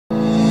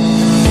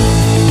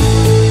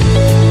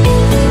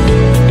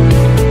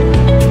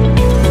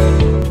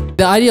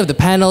the idea of the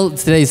panel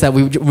today is that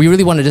we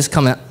really want to just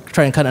come and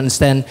try and kind of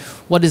understand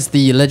what is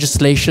the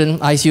legislation.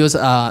 ICOs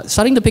are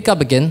starting to pick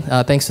up again,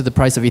 thanks to the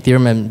price of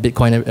Ethereum and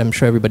Bitcoin. I'm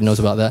sure everybody knows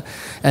about that.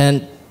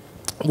 And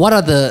what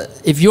are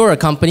the, if you're a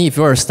company, if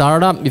you're a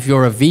startup, if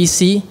you're a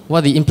VC, what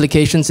are the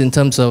implications in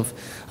terms of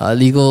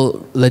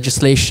legal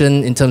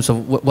legislation, in terms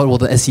of what will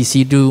the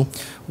SEC do?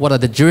 What are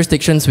the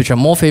jurisdictions which are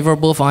more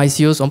favorable for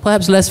ICOs or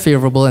perhaps less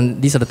favorable?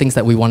 And these are the things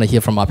that we want to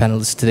hear from our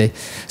panelists today.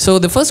 So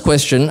the first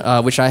question,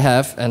 which I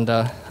have, and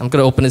I'm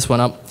going to open this one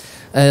up.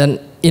 And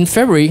in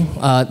February,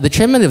 the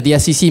chairman of the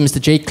SEC,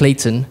 Mr. Jay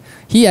Clayton,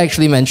 he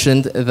actually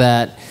mentioned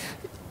that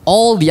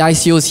all the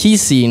ICOs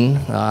he's seen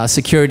are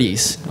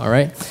securities, all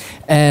right?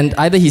 And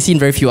either he's seen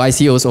very few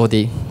ICOs or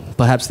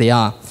perhaps they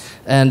are.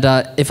 And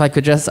if I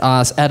could just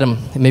ask Adam,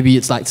 maybe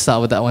you'd like to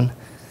start with that one.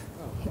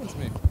 Oh, that's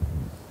me.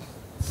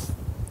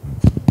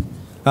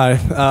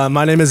 Hi,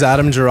 my name is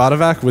Adam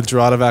Jaradovac with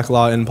Jaradovac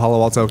Law in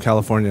Palo Alto,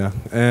 California.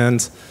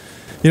 And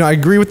I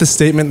agree with the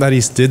statement that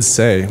he did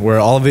say, where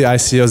all of the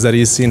ICOs that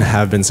he's seen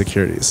have been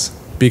securities.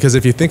 Because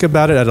if you think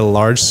about it at a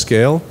large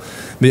scale,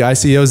 the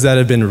ICOs that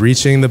have been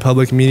reaching the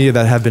public media,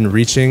 that have been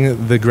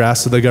reaching the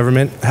grasp of the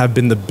government, have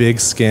been the big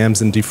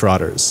scams and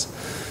defrauders.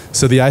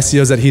 So the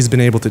ICOs that he's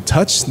been able to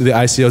touch, the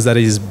ICOs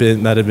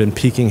that have been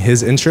piquing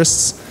his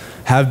interests,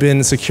 have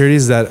been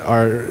securities that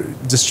are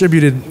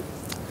distributed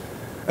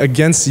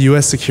against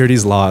US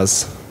securities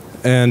laws.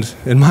 And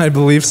in my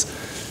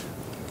beliefs,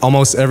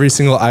 almost every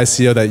single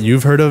ICO that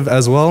you've heard of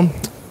as well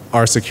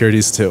are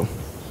securities too.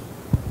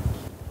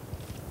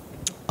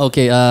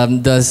 Okay,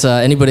 does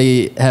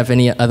anybody have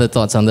any other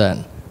thoughts on that?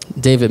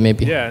 David,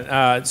 maybe.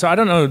 Yeah, so I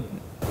don't know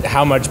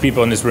how much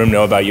people in this room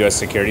know about US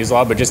securities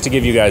law, but just to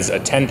give you guys a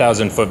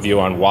 10,000-foot view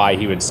on why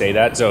he would say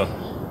that. So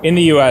in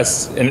the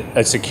US, in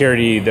a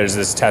security, there's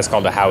this test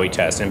called the Howey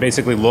test, and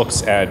basically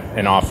looks at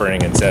an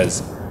offering and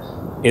says,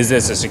 is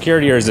this a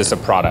security or is this a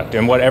product?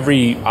 And what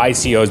every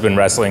ICO has been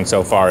wrestling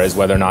so far is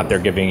whether or not they're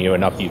giving you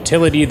enough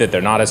utility that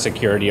they're not a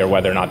security or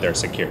whether or not they're a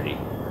security.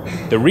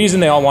 The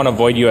reason they all want to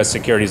avoid US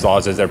securities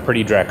laws is they're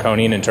pretty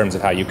draconian in terms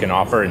of how you can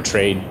offer and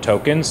trade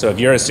tokens. So if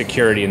you're a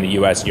security in the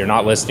US, you're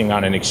not listing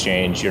on an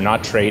exchange, you're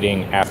not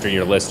trading after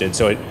you're listed.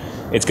 So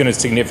it's going to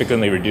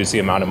significantly reduce the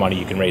amount of money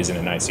you can raise in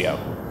an ICO.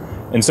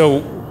 And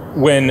so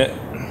when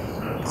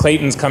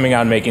Clayton's coming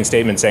out and making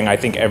statements saying, I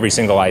think every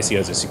single ICO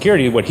is a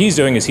security, what he's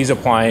doing is he's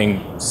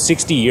applying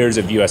 60 years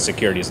of US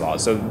securities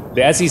laws. So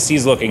the SEC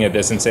is looking at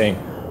this and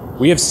saying,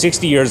 we have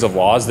 60 years of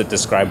laws that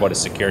describe what a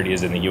security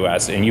is in the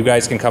US, and you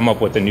guys can come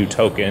up with a new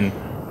token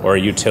or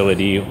a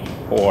utility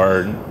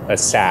or a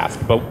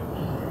SAF, but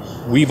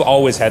we've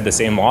always had the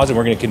same laws and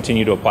we're going to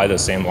continue to apply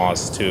those same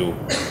laws to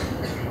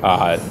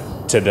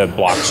the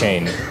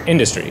blockchain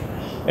industry.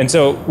 And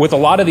so with a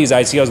lot of these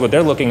ICOs, what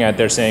they're looking at,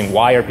 they're saying,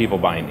 why are people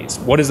buying these?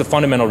 What is the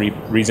fundamental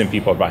reason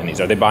people are buying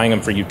these? Are they buying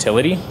them for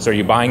utility? So are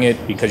you buying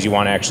it because you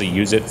want to actually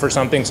use it for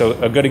something? So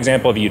a good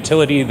example of a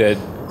utility that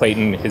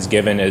Clayton has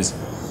given is,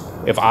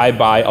 if I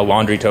buy a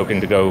laundry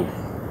token to go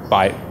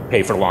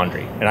pay for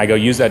laundry, and I go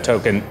use that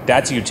token,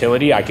 that's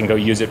utility, I can go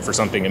use it for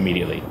something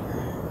immediately.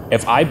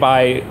 If I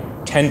buy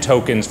 10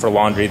 tokens for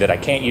laundry that I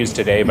can't use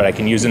today, but I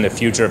can use in the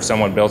future if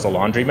someone builds a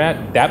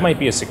laundromat, that might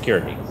be a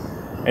security.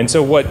 And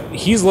so what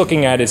he's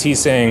looking at is he's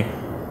saying,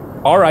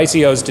 our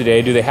ICOs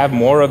today, do they have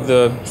more of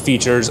the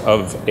features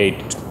of a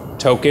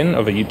token,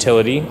 of a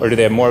utility, or do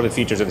they have more of the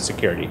features of a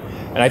security?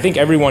 And I think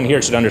everyone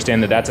here should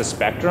understand that that's a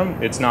spectrum.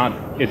 It's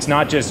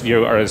not just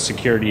you are a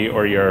security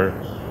or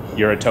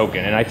you're a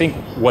token. And I think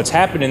what's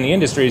happened in the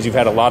industry is you've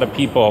had a lot of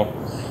people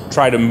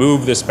try to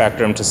move the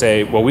spectrum to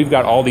say, well, we've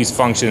got all these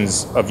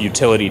functions of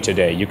utility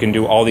today. You can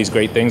do all these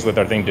great things with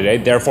our thing today.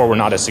 Therefore, we're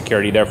not a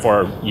security.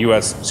 Therefore,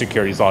 US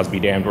securities laws be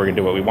damned. We're going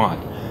to do what we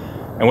want.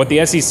 And what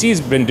the SEC has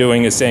been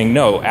doing is saying,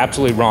 no,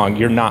 absolutely wrong.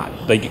 You're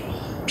not. Like,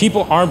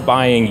 people aren't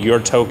buying your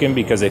token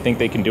because they think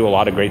they can do a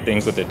lot of great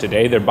things with it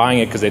today. They're buying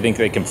it because they think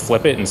they can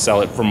flip it and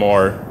sell it for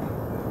more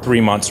 3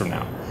 months from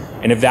now.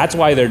 And if that's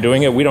why they're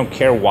doing it, we don't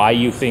care why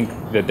you think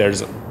that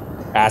there's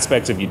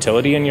aspects of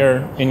utility in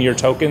your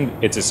token,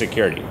 it's a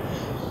security.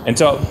 And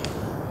so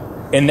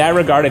in that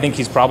regard, I think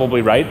he's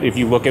probably right. If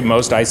you look at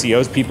most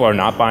ICOs, people are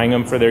not buying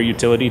them for their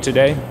utility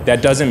today.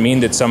 That doesn't mean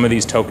that some of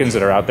these tokens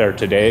that are out there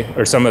today,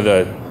 or some of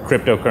the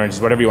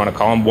cryptocurrencies, whatever you want to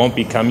call them, won't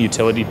become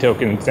utility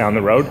tokens down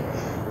the road.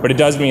 But it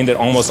does mean that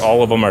almost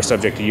all of them are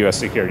subject to US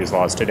securities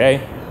laws today,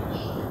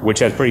 which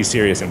has pretty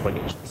serious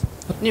implications.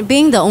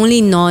 Being the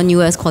only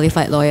non-US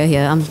qualified lawyer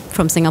here, I'm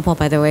from Singapore,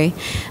 by the way.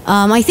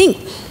 I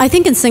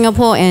think in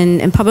Singapore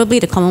and probably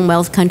the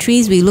Commonwealth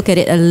countries, we look at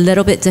it a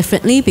little bit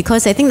differently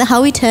because I think the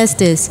Howey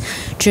test is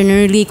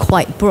generally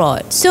quite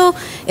broad. So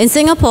in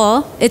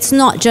Singapore, it's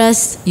not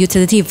just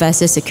utility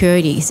versus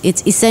securities.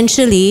 It's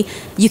essentially,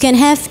 you can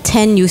have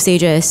 10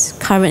 usages,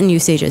 current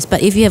usages,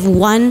 but if you have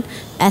one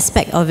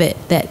aspect of it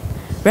that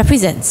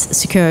represents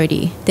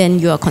security, then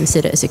you are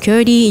considered a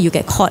security, you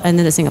get caught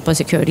under the Singapore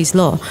securities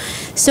law.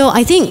 So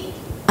I think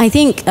I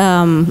think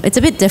it's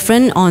a bit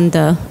different on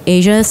the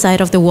Asia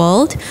side of the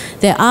world.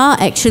 There are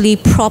actually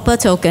proper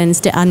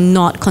tokens that are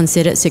not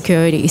considered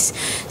securities.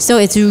 So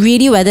it's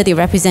really whether they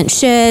represent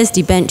shares,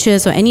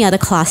 debentures, or any other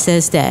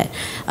classes that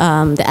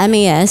the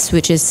MAS,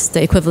 which is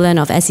the equivalent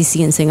of SEC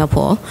in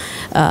Singapore,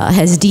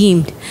 has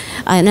deemed.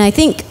 And I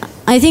think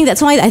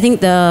that's why I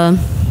think the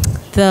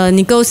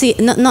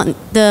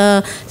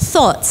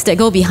thoughts that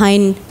go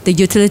behind the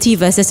utility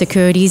versus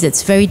securities,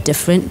 it's very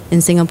different in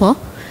Singapore,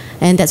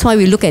 and that's why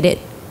we look at it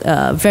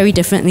very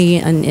differently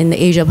in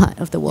the Asia part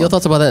of the world. Your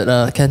thoughts about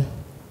that, Ken?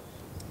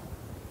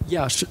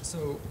 Yeah,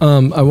 so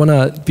I want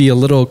to be a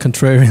little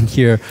contrarian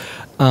here.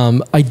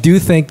 I do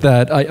think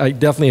that I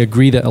definitely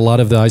agree that a lot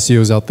of the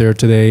ICOs out there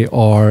today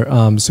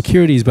are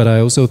securities, but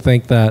I also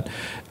think that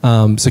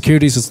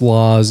securities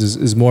laws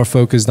is more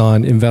focused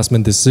on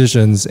investment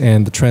decisions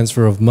and the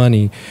transfer of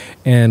money.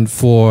 And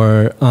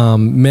for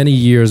many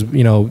years,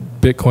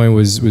 Bitcoin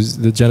was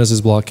the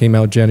Genesis block came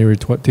out January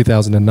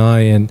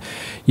 2009, and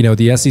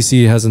the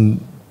SEC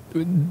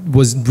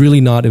was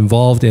really not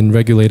involved in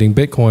regulating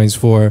Bitcoins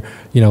for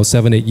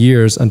 7-8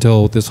 years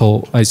until this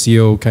whole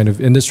ICO kind of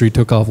industry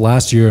took off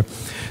last year.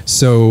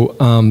 So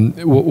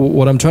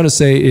what I'm trying to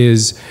say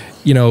is,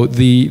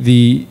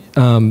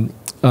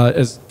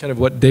 as kind of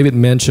what David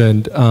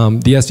mentioned,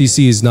 the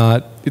SEC is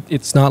not.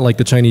 It's not like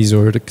the Chinese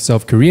or the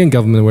South Korean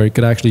government where it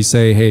could actually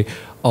say, hey,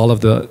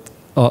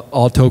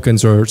 all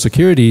tokens are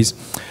securities,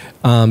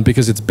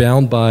 because it's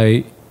bound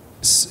by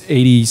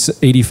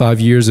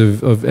 85 years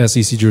of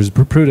SEC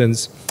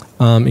jurisprudence,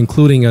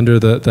 including under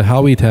the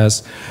Howey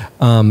test.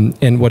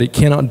 And what it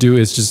cannot do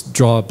is just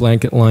draw a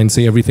blanket line,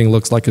 say everything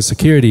looks like a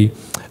security.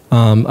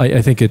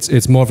 I think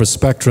it's more of a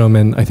spectrum,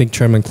 and I think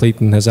Chairman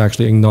Clayton has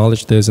actually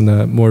acknowledged this in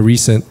a more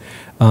recent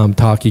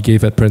talk he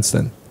gave at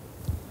Princeton.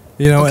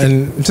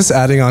 And just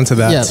adding on to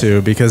that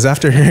too, because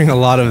after hearing a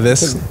lot of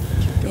this,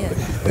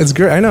 it's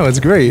great. I know, it's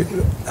great.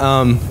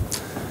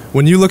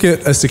 When you look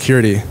at a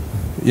security,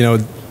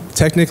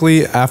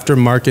 technically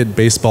aftermarket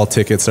baseball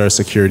tickets are a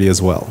security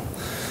as well.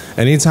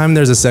 Anytime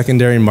there's a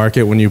secondary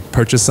market, when you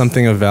purchase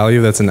something of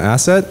value that's an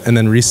asset and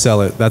then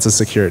resell it, that's a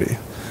security.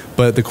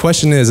 But the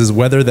question is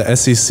whether the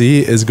SEC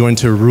is going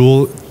to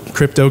rule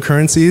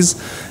cryptocurrencies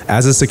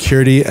as a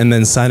security and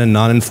then sign a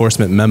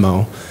non-enforcement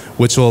memo,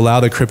 which will allow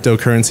the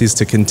cryptocurrencies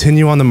to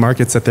continue on the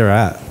markets that they're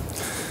at.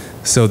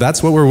 So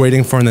that's what we're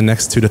waiting for in the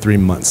next 2 to 3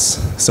 months.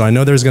 So I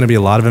know there's going to be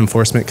a lot of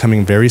enforcement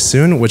coming very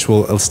soon, which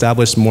will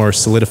establish more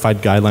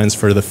solidified guidelines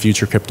for the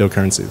future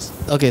cryptocurrencies.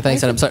 Okay,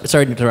 thanks, Adam.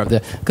 Sorry to interrupt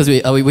there, because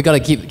we got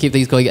to keep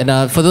things going.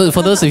 And for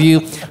those of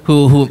you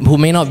who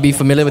may not be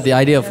familiar with the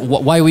idea of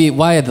why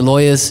are the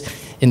lawyers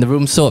in the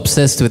room so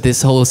obsessed with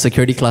this whole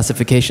security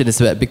classification, is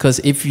that because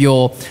if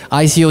your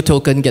ICO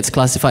token gets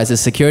classified as a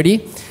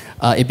security,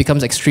 it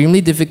becomes extremely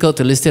difficult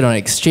to list it on an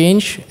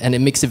exchange, and it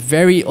makes it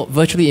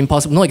virtually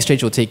impossible. No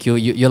exchange will take you.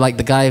 You're like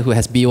the guy who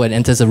has BO and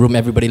enters a room,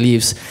 everybody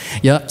leaves.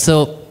 Yeah,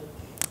 so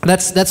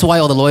that's why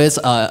all the lawyers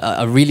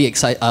are really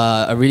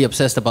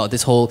obsessed about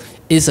this whole,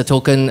 is a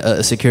token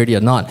a security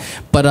or not.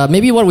 But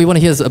maybe what we want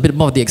to hear is a bit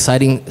more of the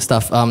exciting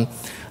stuff.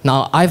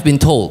 Now, I've been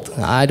told,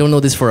 I don't know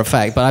this for a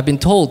fact, but I've been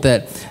told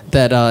that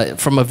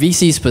from a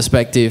VC's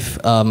perspective,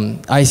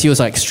 ICOs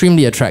are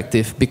extremely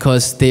attractive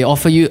because they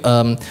offer you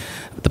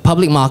the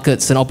public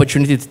markets an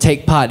opportunity to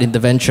take part in the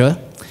venture.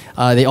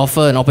 They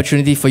offer an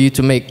opportunity for you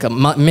to make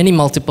many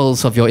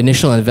multiples of your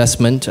initial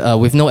investment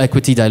with no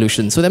equity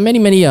dilution. So there are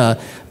many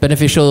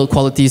beneficial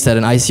qualities that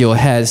an ICO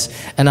has.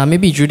 And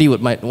maybe Judy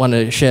might want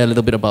to share a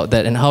little bit about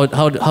that. And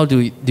how do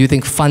you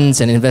think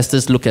funds and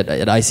investors look at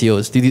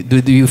ICOs?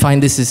 Do you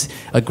find this is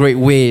a great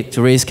way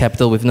to raise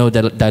capital with no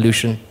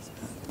dilution?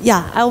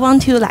 Yeah, I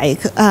wanted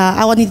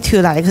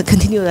to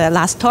continue the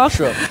last talk.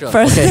 Sure.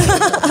 First. Okay.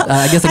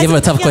 I guess I gave him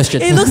a tough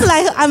question. It looks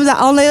like I'm the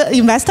only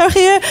investor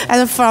here,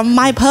 and from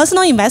my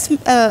personal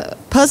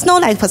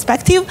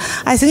perspective,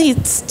 I think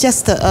it's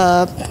just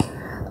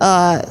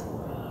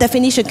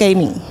definition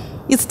gaming.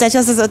 It's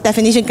just a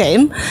definition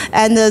game,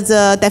 and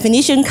the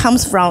definition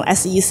comes from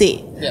SEC.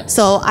 Yeah.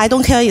 So I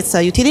don't care it's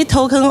a utility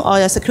token or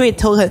a security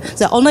token.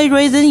 The only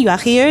reason you are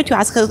here to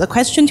ask a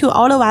question to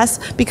all of us,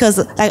 because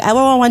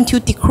everyone wants to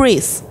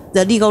decrease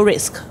the legal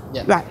risk.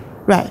 Yeah. Right.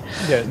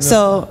 Yeah, no.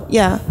 So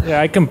yeah,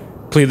 I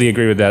completely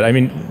agree with that. I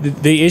mean,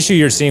 the issue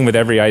you're seeing with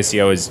every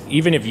ICO is,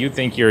 even if you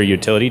think you're a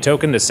utility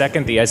token, the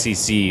second the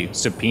SEC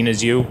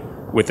subpoenas you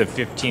with a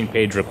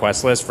 15-page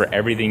request list for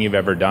everything you've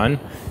ever done,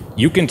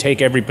 you can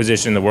take every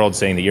position in the world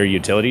saying that you're a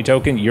utility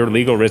token. Your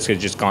legal risk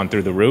has just gone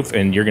through the roof,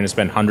 and you're going to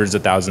spend hundreds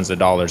of thousands of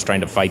dollars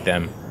trying to fight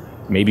them,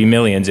 maybe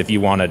millions if you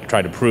want to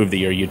try to prove that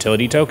you're a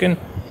utility token.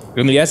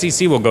 And the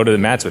SEC will go to the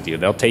mats with you.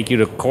 They'll take you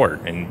to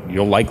court, and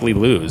you'll likely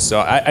lose.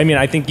 So I mean,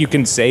 I think you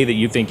can say that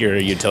you think you're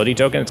a utility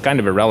token. It's kind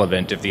of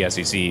irrelevant if the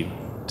SEC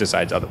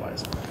decides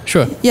otherwise.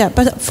 Sure. Yeah,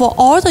 but for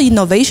all the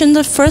innovation,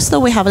 first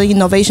we have the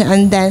innovation,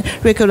 and then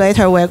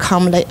regulator will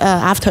come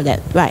after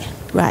that. Right.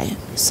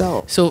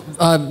 So,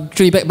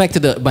 Julie, back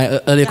to my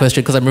earlier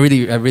question, because I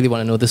really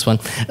want to know this one.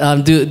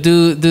 Do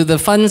the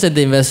funds and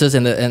the investors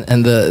and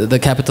the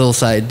capital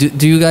side,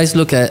 do you guys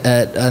look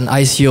at an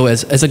ICO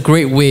as a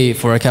great way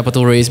for a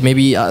capital raise?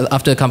 Maybe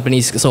after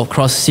companies sort of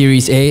cross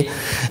Series A,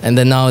 and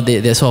then now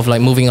they're sort of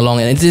like moving along,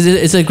 and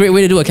it's a great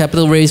way to do a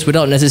capital raise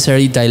without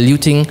necessarily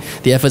diluting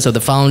the efforts of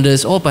the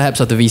founders or perhaps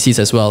of the VCs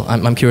as well.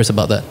 I'm curious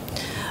about that.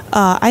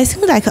 I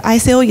think like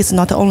ICO is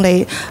not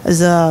only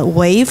the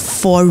way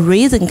for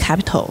raising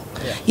capital.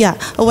 Yeah,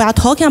 we are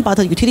talking about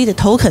a utility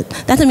token.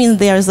 That means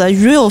there's a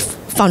real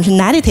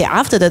functionality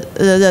after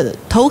the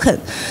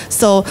token.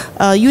 So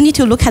you need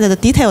to look at the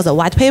details of the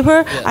white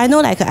paper. Yeah. I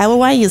know like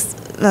everyone is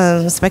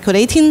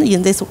speculating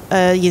in this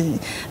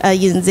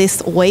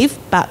wave,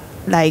 but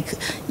like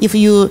if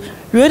you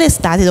really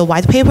study the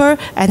white paper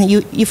and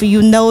if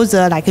you know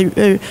the like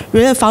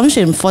real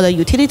function for the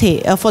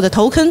utility for the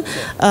token.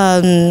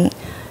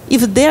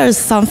 If there is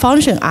some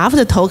function after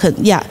the token,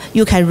 yeah,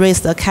 you can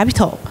raise the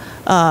capital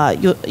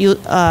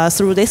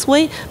through this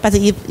way. But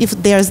if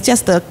there's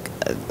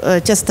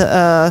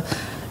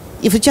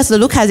if you just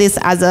look at this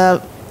as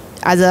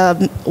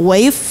a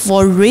way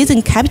for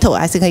raising capital,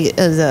 I think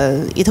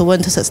it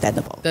won't be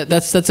sustainable.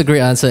 That's a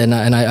great answer, and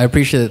I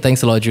appreciate it.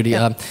 Thanks a lot, Judy.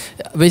 Yeah.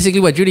 Basically,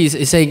 what Judy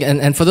is saying,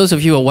 and for those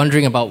of you who are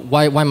wondering about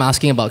why I'm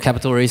asking about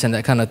capital raise and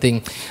that kind of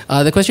thing,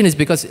 the question is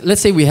because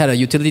let's say we had a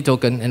utility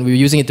token and we were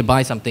using it to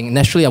buy something.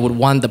 Naturally, I would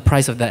want the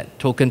price of that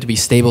token to be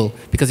stable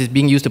because it's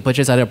being used to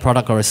purchase either a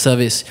product or a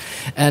service.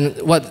 And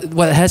what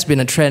has been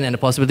a trend and a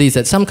possibility is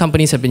that some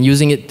companies have been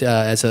using it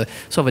as a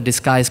sort of a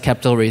disguised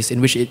capital raise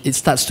in which it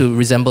starts to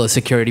resemble a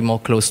security more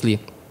closely.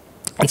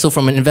 And so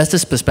from an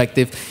investor's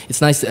perspective,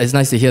 it's nice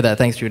to hear that.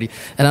 Thanks, Judy.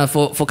 And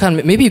for Khan,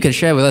 maybe you can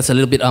share with us a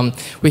little bit.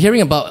 We're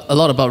hearing a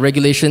lot about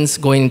regulations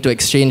going into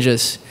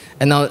exchanges.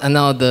 And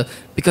now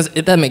because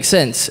that makes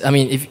sense. I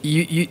mean, if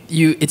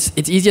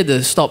it's easier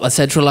to stop a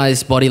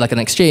centralized body like an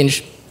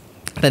exchange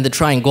than to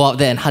try and go out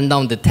there and hunt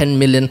down the 10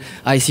 million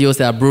ICOs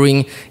that are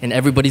brewing in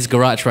everybody's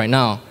garage right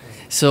now.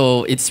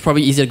 So it's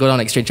probably easier to go down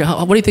an exchange.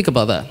 What do you think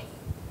about that?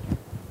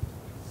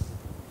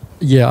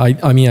 Yeah,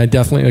 I mean, I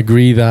definitely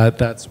agree that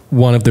that's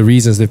one of the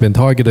reasons they've been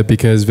targeted,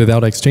 because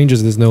without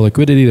exchanges, there's no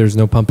liquidity, there's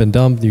no pump and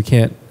dump, you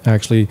can't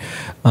actually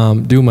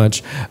do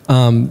much.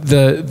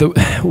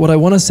 What I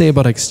want to say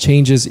about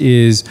exchanges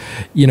is,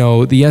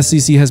 the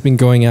SEC has been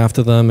going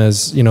after them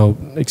as,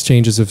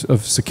 exchanges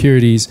of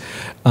securities.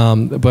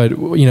 But,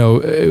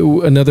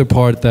 another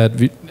part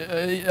that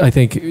I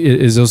think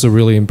is also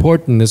really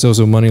important is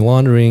also money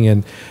laundering,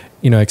 and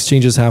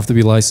exchanges have to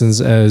be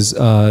licensed as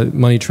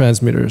money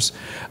transmitters.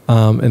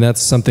 And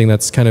that's something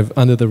that's kind of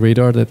under the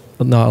radar that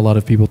not a lot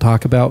of people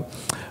talk about.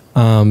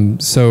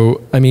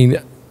 So, I mean,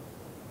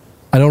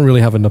 I don't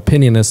really have an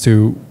opinion as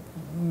to,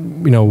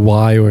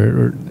 why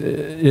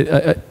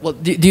well,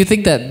 do you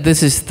think that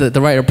this is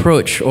the right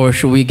approach, or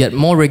should we get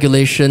more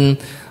regulation?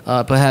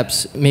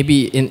 Perhaps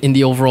maybe in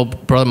the overall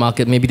broader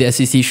market, maybe the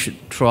SEC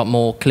should throw out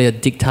more clear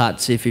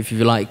diktats, if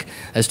you like,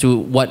 as to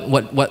what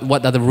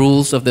are the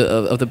rules of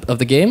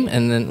the game,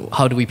 and then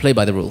how do we play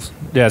by the rules?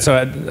 Yeah,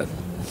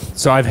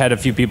 so I've had a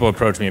few people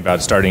approach me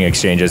about starting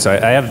exchanges.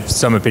 I have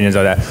some opinions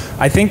on that.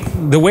 I think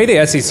the way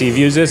the SEC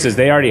views this is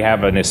they already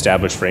have an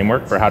established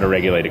framework for how to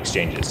regulate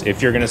exchanges.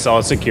 If you're going to sell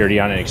a security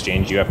on an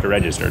exchange, you have to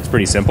register. It's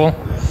pretty simple.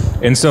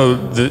 And so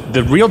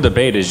the real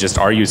debate is just,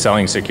 are you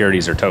selling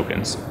securities or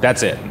tokens?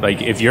 That's it.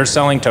 Like, if you're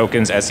selling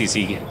tokens,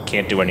 SEC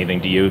can't do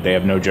anything to you. They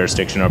have no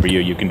jurisdiction over you.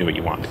 You can do what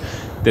you want.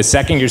 The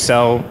second you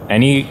sell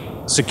any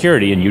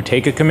security and you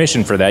take a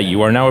commission for that,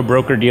 you are now a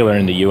broker-dealer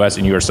in the US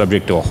and you are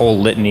subject to a whole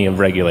litany of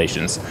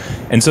regulations.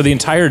 And so the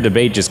entire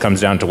debate just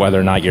comes down to whether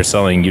or not you're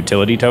selling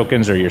utility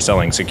tokens or you're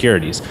selling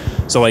securities.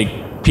 So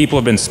like, people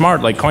have been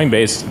smart, like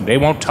Coinbase, they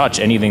won't touch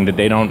anything that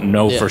they don't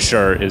know for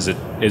sure is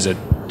a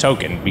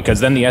token,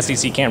 because then the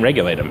SEC can't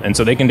regulate them, and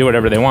so they can do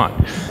whatever they want.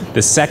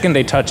 The second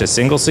they touch a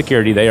single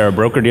security, they are a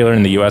broker-dealer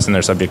in the US and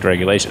they're subject to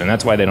regulation, and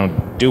that's why they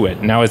don't do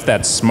it. Now, is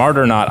that smart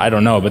or not? I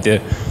don't know, but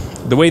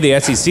the way the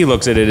SEC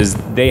looks at it is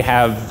they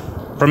have,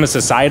 from a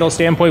societal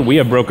standpoint, we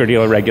have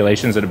broker-dealer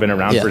regulations that have been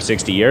around for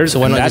 60 years,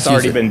 so and that's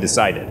already been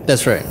decided.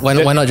 That's right.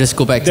 Why not just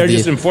go back to They're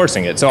just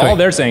enforcing it. So all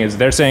they're saying is,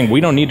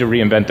 we don't need to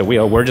reinvent the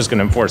wheel. We're just going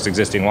to enforce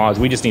existing laws.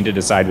 We just need to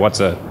decide what's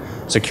a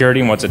security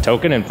and what's a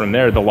token, and from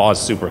there, the law is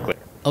super clear.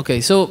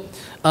 Okay, so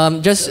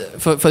just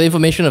for the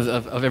information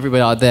of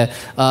everybody out there,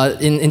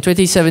 in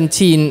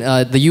 2017,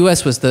 the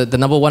US was the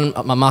number one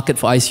market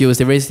for ICOs.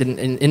 They raised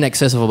in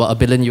excess of about $1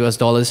 billion.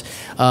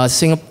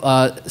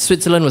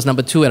 Switzerland was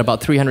number 2 at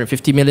about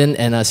 350 million,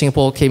 and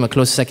Singapore came a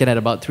close second at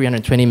about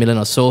 320 million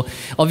or so.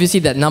 Obviously,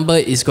 that number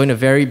is going to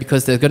vary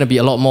because there's going to be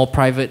a lot more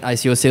private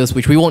ICO sales,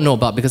 which we won't know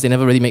about because they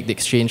never really make the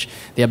exchange.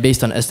 They are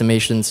based on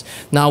estimations.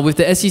 Now, with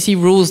the SEC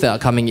rules that are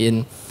coming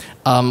in,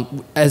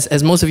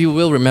 as most of you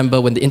will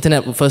remember, when the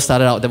internet first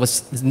started out, there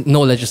was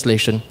no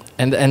legislation,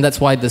 and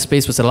that's why the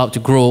space was allowed to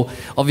grow.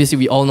 Obviously,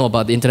 we all know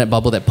about the internet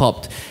bubble that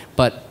popped,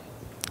 but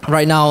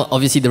right now,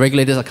 obviously, the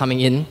regulators are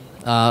coming in,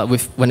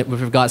 with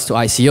regards to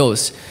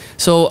ICOs.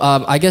 So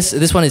I guess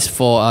this one is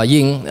for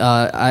Ying.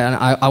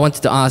 I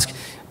wanted to ask,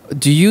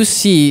 do you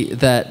see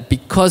that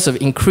because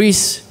of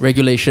increased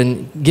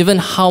regulation, given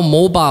how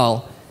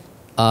mobile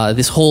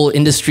this whole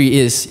industry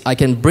is, I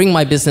can bring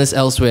my business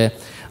elsewhere,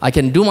 I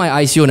can do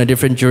my ICO in a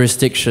different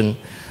jurisdiction.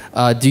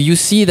 Do you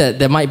see that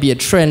there might be a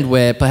trend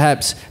where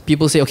perhaps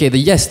people say, okay,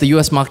 yes, the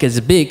US market is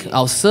big,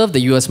 I'll serve the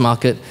US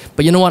market,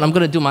 but you know what, I'm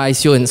going to do my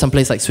ICO in some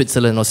place like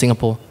Switzerland or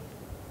Singapore?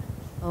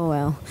 Oh,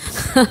 well.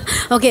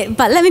 Okay,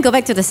 but let me go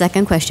back to the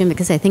second question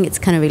because I think it's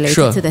kind of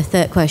related to the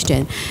third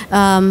question.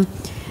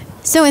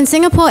 So in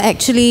Singapore,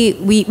 actually,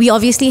 we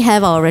obviously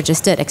have our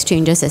registered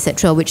exchanges,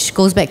 etc., which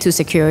goes back to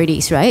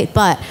securities, right?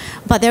 But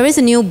there is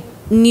a new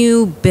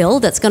bill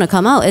that's going to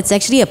come out. It's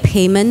actually a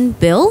payment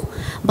bill,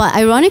 but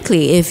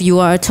ironically, if you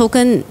are a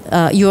token,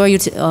 you're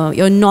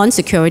a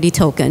non-security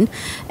token,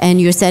 and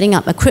you're setting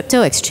up a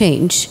crypto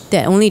exchange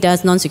that only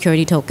does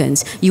non-security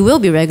tokens, you will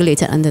be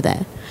regulated under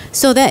that.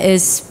 So that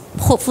is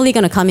hopefully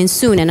going to come in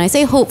soon, and I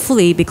say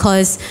hopefully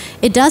because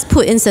it does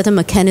put in certain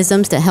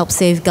mechanisms that help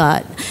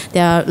safeguard.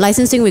 There are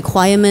licensing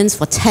requirements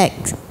for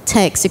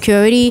tech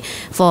security,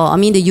 for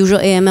the usual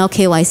AML,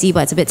 KYC,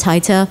 but it's a bit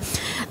tighter.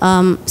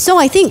 So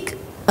I think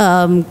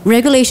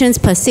regulations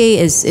per se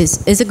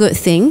is a good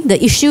thing.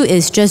 The issue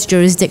is just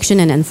jurisdiction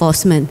and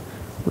enforcement,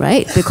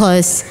 right?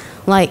 Because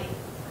like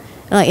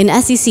in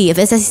SEC, if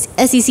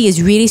SEC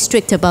is really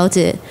strict about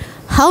it,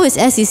 how is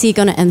SEC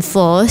going to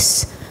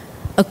enforce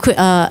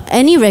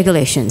any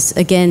regulations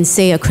against,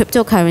 say, a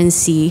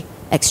cryptocurrency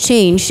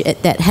exchange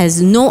that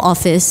has no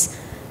office,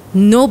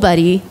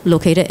 nobody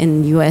located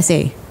in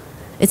USA?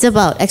 It's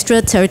about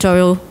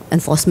extraterritorial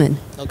enforcement.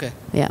 Okay.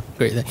 Yeah.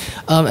 Great.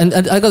 And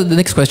I got the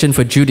next question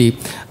for Judy.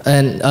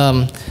 And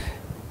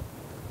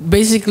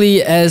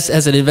basically,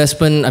 as an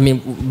investment,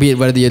 be it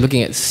whether you're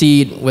looking at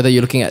seed, whether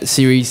you're looking at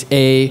Series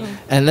A,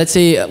 and let's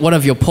say one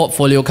of your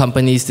portfolio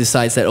companies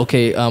decides that,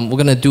 okay, we're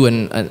going to do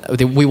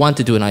we want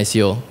to do an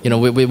ICO.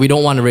 We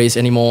don't want to raise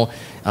any more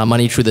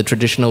money through the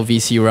traditional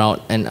VC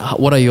route. And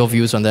what are your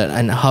views on that?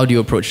 And how do you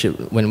approach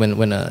it when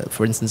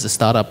for instance, a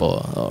startup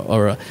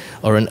or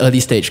an early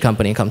stage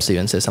company comes to you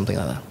and says something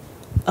like that?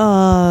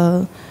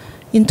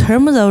 In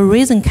terms of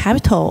raising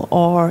capital,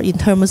 or in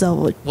terms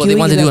of they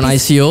want to do an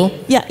ICO.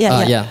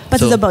 Yeah. But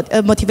so, it's about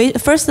motivation.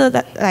 First,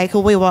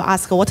 we will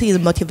ask what is the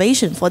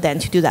motivation for them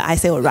to do the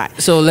ICO, right?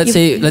 So let's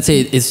say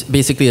it's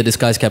basically a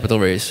disguised capital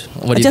raise.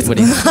 What do you?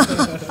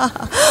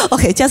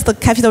 Okay, just the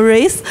capital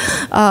raise.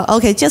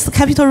 Just the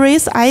capital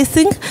raise. I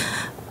think.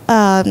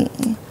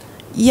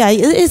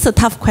 It's a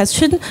tough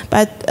question,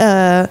 but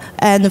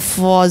and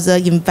for the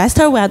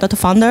investor, we are not the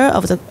founder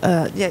of the.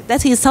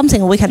 That is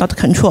something we cannot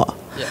control.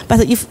 Yeah.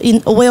 But if we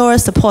will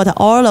support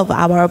all of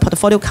our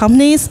portfolio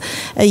companies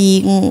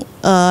in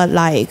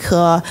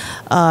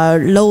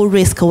low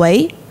risk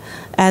way,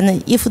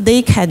 and if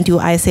they can do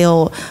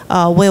ICO,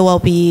 we will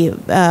be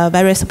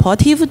very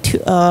supportive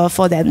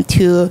for them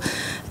to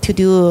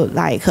do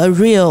a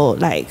real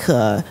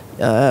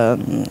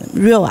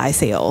real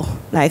ICO.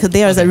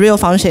 There's a real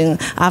function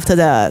after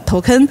the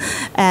token,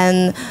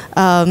 and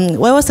we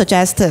will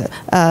suggest to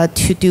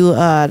do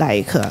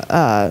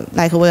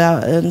we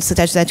will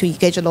suggest that to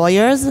engage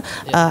lawyers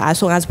as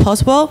soon as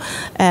possible,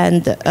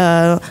 and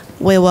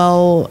we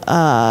will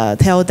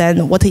tell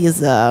them what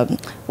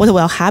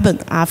will happen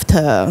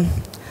after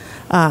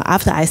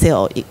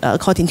ICO,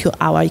 according to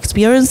our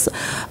experience.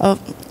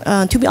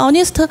 To be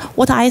honest,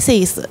 what I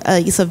say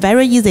is a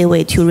very easy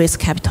way to raise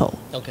capital.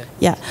 Okay.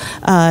 Yeah.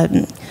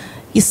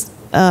 If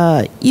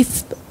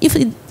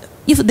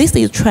this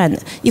is a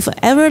trend, if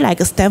ever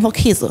Stanford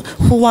kids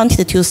who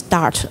wanted to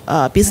start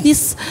a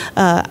business,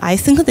 I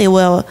think they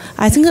will.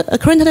 I think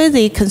currently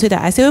they consider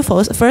ICO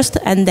first,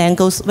 and then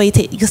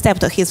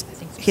accept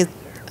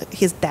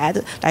his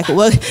dad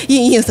work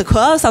in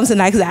school, something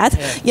like that.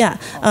 Yeah.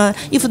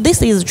 If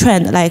this is a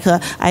trend, I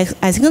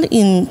think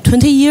in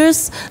 20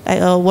 years,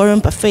 Warren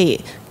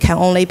Buffett can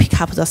only pick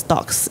up the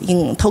stocks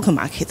in token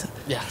market.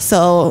 Yeah.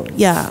 So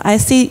I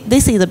see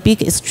this is the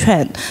biggest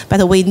trend,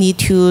 but we need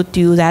to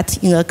do that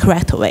in a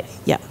correct way.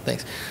 Yeah.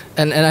 Thanks.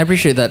 And I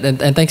appreciate that,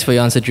 and thanks for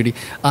your answer, Judy.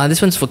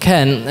 This one's for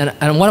Ken,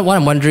 and what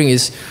I'm wondering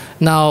is,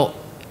 now,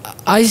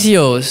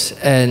 ICOs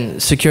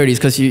and securities,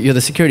 because you're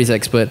the securities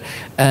expert,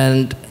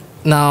 and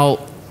now,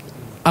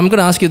 I'm going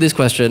to ask you this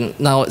question.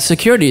 Now,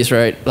 securities,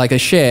 right, like a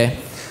share,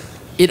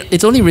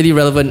 it's only really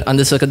relevant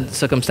under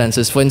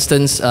circumstances. For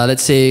instance,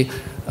 let's say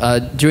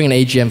during an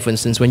AGM, for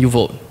instance, when you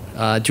vote,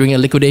 during a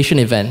liquidation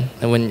event,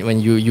 and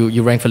when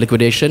you rank for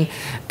liquidation,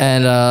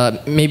 and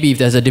maybe if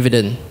there's a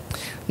dividend.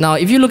 Now,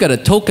 if you look at a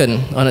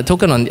token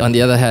on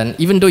the other hand,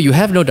 even though you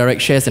have no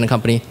direct shares in a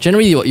company,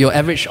 generally your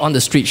average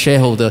on-the-street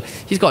shareholder,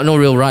 he's got no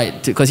real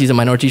right, because he's a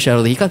minority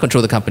shareholder, he can't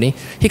control the company,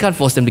 he can't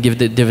force them to give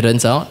the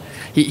dividends out.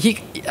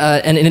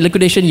 And in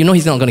liquidation,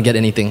 he's not going to get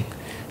anything.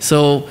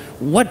 So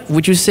what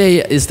would you say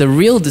is the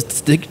real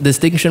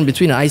distinction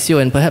between an ICO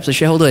and perhaps a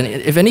shareholder? And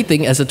if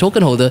anything, as a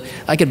token holder,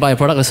 I could buy a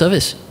product or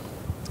service.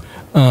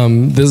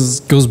 This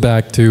goes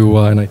back to,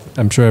 and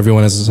I'm sure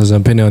everyone has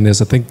an opinion on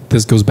this. I think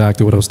this goes back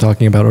to what I was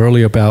talking about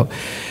earlier about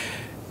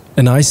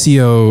an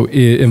ICO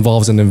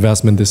involves an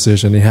investment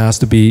decision. It has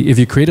to be, if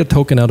you create a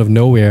token out of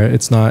nowhere,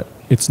 it's not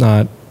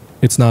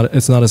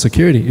a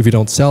security if you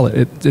don't sell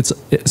it.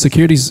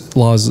 Securities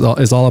law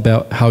is all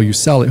about how you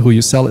sell it, who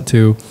you sell it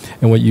to,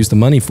 and what you use the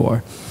money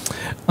for.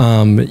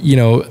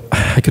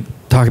 I could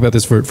talk about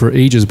this for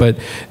ages, but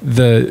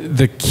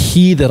the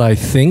key that I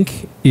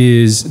think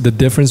is the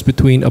difference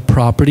between a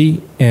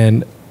property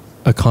and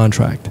a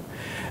contract.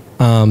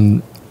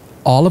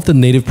 All of the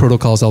native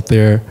protocols out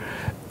there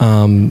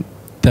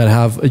that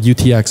have a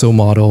UTXO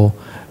model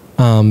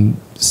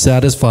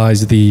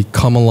satisfies the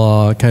common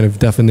law kind of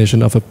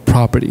definition of a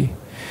property.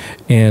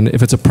 And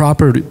if it's a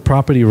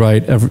property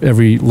right,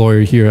 every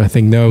lawyer here I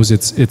think knows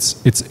it's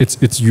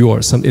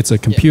yours. It's a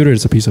computer,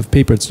 it's a piece of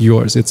paper, it's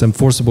yours. It's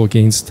enforceable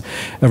against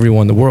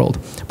everyone in the world.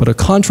 But a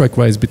contract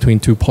right is between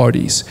two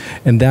parties,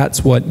 and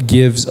that's what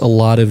gives a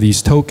lot of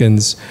these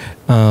tokens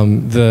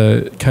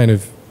the kind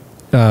of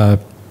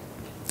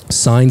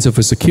signs of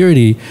a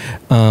security.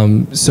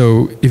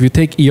 So if you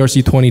take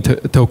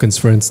ERC20 tokens,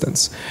 for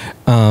instance,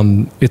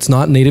 it's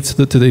not native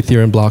to the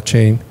Ethereum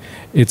blockchain.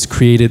 It's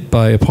created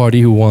by a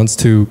party who wants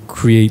to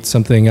create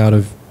something out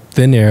of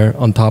thin air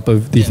on top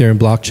of the Ethereum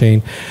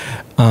blockchain.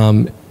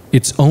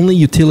 Its only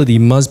utility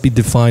must be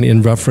defined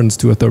in reference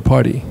to a third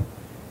party,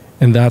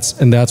 and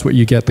that's where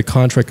you get the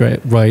contract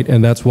right,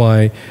 and that's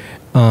why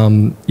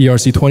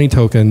ERC20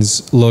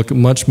 tokens look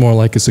much more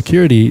like a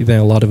security than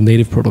a lot of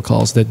native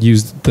protocols that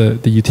use the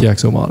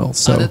UTXO model.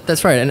 So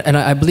that's right, and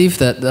I believe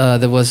that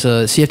there was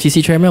a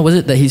CFTC chairman, was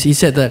it, that he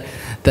said that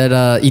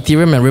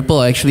Ethereum and Ripple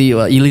are actually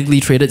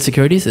illegally traded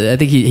securities. I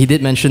think he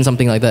did mention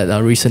something like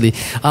that recently.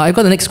 I've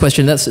got the next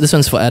question. This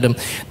one's for Adam.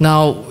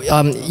 Now,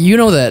 you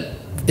know that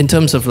in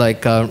terms of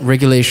like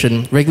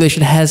regulation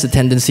has a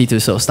tendency to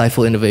sort of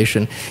stifle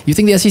innovation. You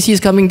think the SEC is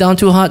coming down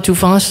too hard, too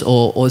fast,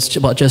 or it's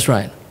about just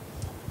right?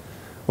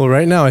 Well,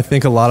 right now, I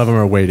think a lot of them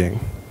are waiting.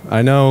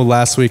 I know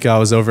last week I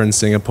was over in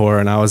Singapore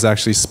and I was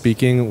actually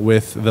speaking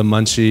with the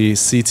Munchie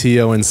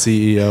CTO and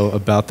CEO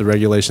about the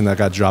regulation that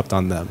got dropped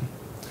on them.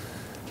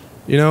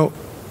 You know,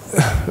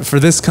 for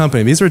this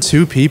company, these were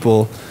two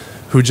people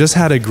who just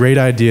had a great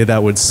idea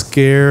that would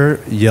scare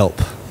Yelp.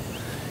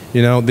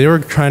 You know, they were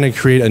trying to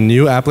create a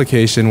new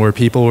application where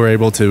people were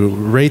able to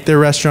rate their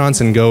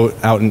restaurants and go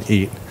out and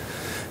eat.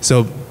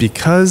 So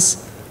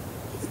because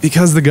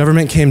the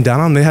government came down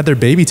on them, they had their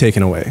baby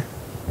taken away.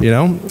 You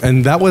know,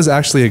 and that was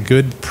actually a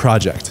good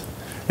project.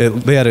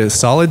 They had a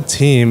solid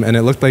team, and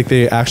it looked like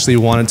they actually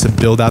wanted to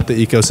build out the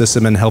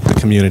ecosystem and help the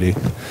community.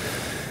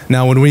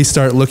 Now, when we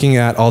start looking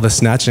at all the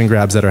snatch and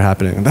grabs that are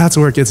happening, that's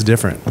where it gets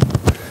different.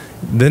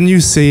 Then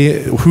you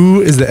see,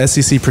 who is the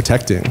SEC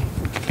protecting?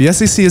 The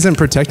SEC isn't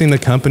protecting the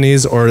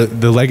companies or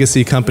the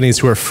legacy companies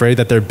who are afraid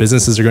that their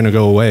businesses are going to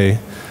go away.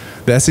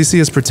 The SEC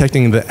is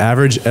protecting the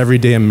average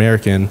everyday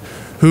American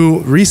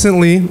who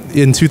recently,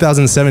 in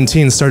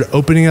 2017, started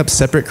opening up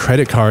separate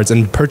credit cards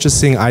and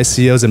purchasing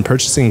ICOs and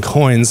purchasing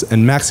coins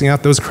and maxing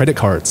out those credit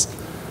cards.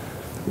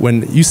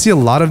 When you see a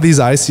lot of these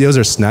ICOs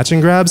are snatch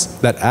and grabs,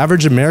 that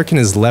average American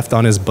is left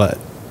on his butt.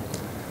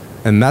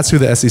 And that's who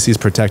the SEC is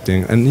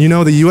protecting. And you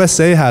know, the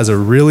USA has a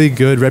really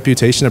good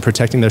reputation of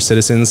protecting their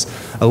citizens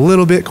a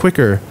little bit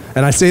quicker.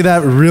 And I say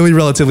that really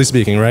relatively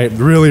speaking, right?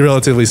 Really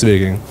relatively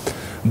speaking.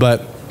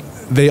 But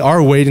they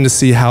are waiting to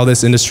see how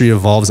this industry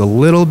evolves a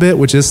little bit,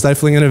 which is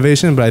stifling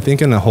innovation, but I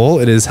think in the whole,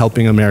 it is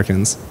helping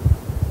Americans.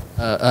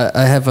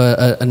 I have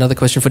another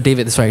question for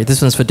David. Sorry,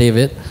 this one's for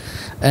David.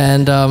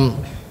 And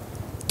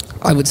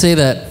I would say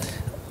that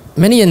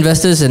many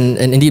investors and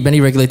indeed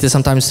many regulators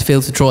sometimes fail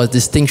to draw a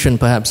distinction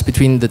perhaps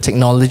between the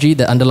technology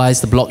that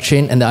underlies the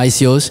blockchain and the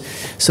ICOs,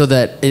 so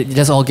that it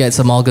just all gets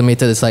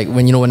amalgamated. It's like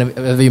when, you know,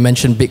 whenever you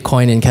mention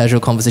Bitcoin in casual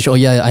conversation, oh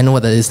yeah, I know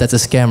what that is, that's a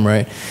scam,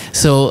 right?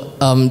 So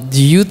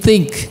do you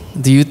think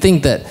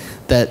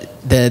that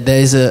there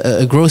is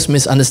a gross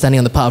misunderstanding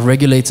on the part of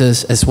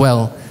regulators as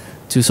well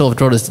to sort of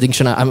draw the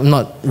distinction? I'm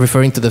not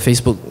referring to the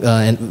Facebook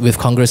and with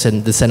Congress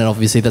and the Senate,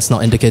 obviously, that's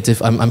not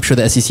indicative. I'm sure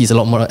the SEC is a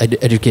lot more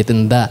educated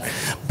than that.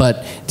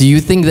 But do you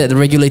think that the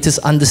regulators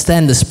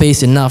understand the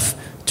space enough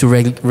to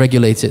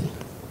regulate it?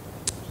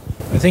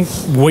 I think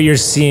what you're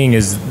seeing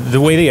is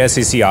the way the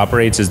SEC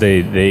operates is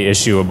they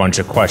issue a bunch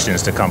of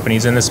questions to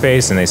companies in the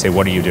space, and they say,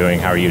 what are you doing?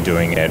 How are you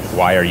doing it?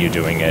 Why are you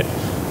doing it?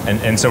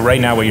 And so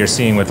right now what you're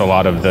seeing with a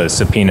lot of the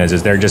subpoenas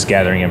is they're just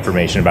gathering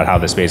information about how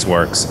the space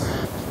works,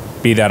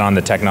 be that on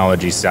the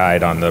technology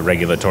side, on the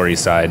regulatory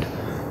side.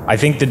 I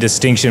think the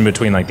distinction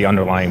between like the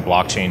underlying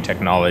blockchain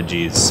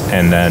technologies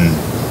and then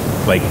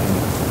like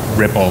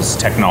Ripple's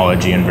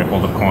technology and Ripple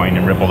the coin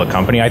and Ripple the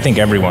company, I think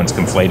everyone's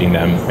conflating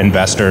them.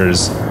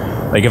 Investors,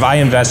 like if I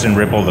invest in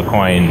Ripple the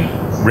coin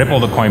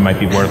might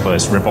be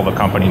worthless, Ripple the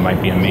company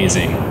might be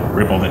amazing,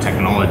 Ripple the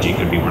technology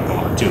could be worth a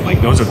lot too.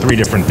 Like those are three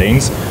different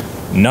things.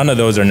 None of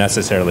those are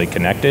necessarily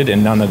connected,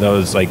 and none of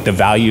those, like the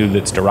value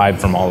that's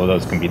derived from all of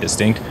those can be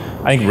distinct.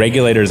 I think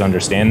regulators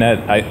understand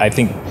that. I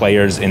think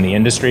players in the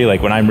industry,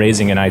 like when I'm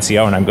raising an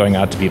ICO and I'm going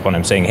out to people and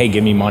I'm saying, hey,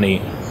 give me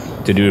money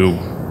to do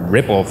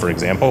Ripple, for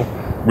example,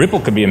 Ripple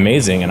could be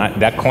amazing,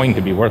 and that coin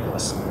could be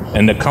worthless,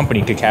 and the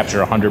company could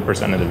capture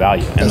 100% of the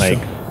value, and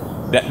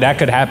that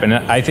could happen.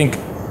 I think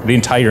the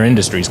entire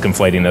industry is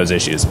conflating those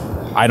issues.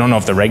 I don't know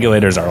if the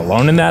regulators are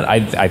alone in that.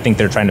 I think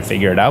they're trying to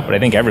figure it out, but I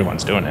think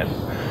everyone's doing it.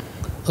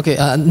 Okay,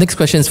 next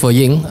question is for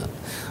Ying.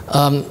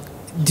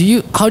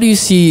 How do you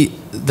see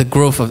the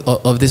growth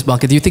of this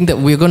market? Do you think that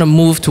we're going to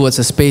move towards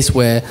a space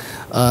where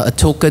a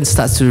token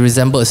starts to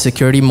resemble a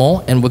security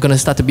more, and we're going to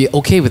start to be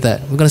okay with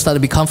that? We're going to start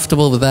to be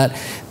comfortable with that.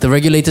 The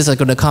regulators are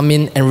going to come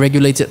in and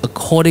regulate it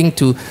according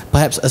to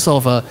perhaps a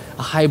sort of a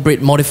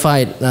hybrid,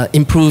 modified,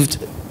 improved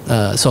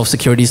sort of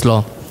securities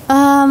law.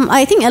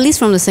 I think at least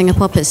from the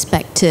Singapore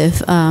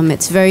perspective,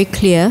 it's very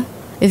clear.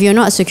 If you're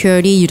not a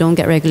security, you don't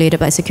get regulated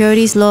by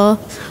securities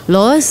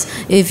laws.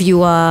 If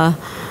you are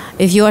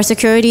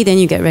security, then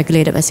you get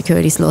regulated by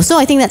securities law. So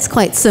I think that's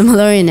quite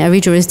similar in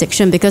every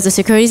jurisdiction because the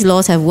securities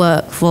laws have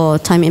worked for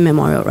time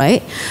immemorial,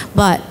 right?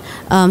 But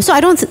so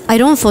I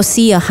don't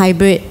foresee a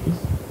hybrid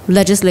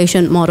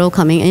legislation model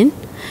coming in.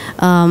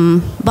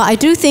 But I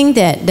do think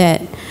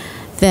that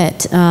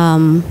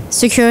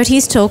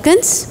securities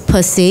tokens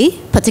per se,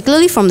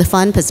 particularly from the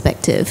fund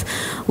perspective,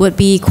 would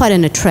be quite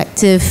an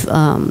attractive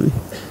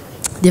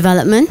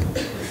development.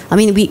 I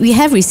mean, we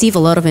have received a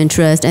lot of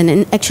interest,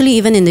 and actually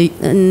even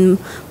in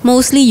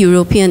mostly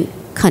European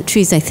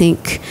countries, I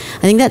think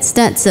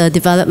that's a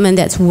development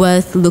that's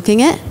worth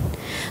looking at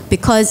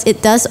because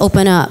it does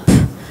open up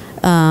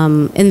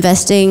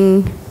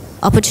investment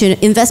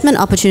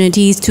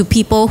opportunities to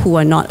people who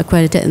are not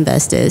accredited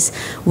investors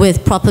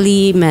with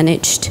properly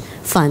managed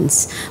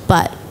funds.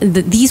 But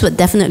these would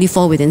definitely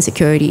fall within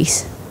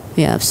securities.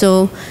 Yeah.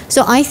 So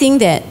I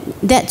think that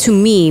to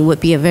me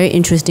would be a very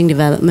interesting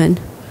development.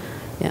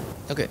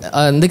 Okay,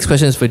 next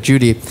question is for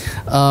Judy.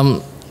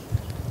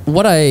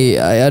 What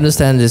I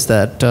understand is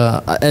that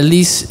at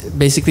least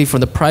basically from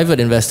the private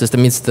investors, that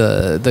means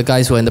the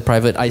guys who are in the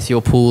private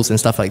ICO pools and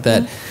stuff like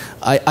that,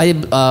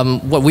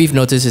 what we've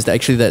noticed is that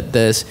actually that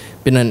there's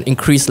been an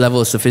increased level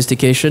of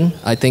sophistication.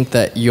 I think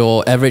that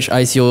your average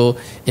ICO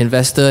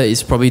investor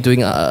is probably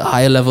doing a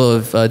higher level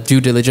of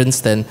due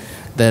diligence than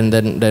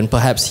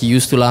perhaps he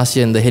used to last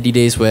year in the heady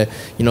days where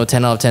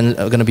 10 out of 10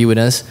 are going to be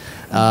winners,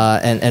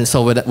 and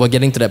so we're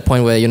getting to that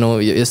point where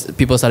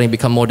people are starting to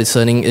become more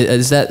discerning.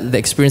 Is that the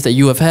experience that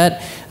you have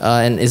had,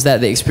 and is that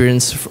the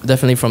experience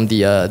definitely from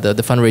the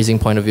fundraising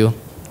point of view?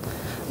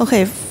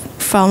 Okay,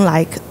 from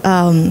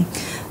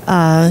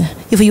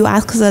if you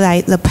ask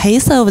the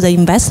pace of the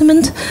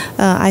investment,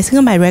 I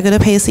think my regular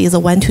pace is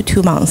 1 to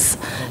 2 months,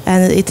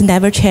 and it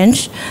never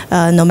changed,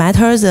 no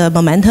matter the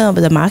momentum of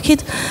the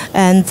market.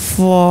 And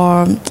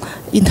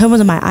in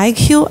terms of my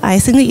IQ, I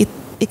think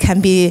it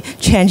can be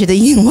changed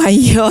in 1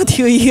 year or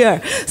 2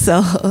 years.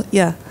 So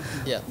yeah.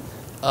 Yeah.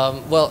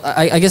 Well,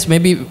 I guess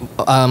maybe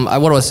what I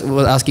was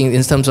asking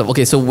in terms of,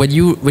 okay, so when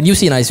you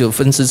see an ICO,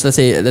 for instance, let's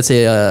say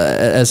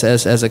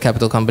as a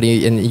capital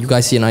company, and you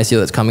guys see an ICO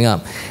that's coming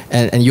up,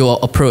 and you're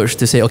approached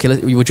to say, okay,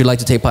 would you like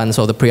to take part in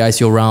sort of the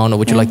pre-ICO round, or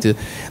would you like to,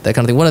 that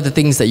kind of thing? What are the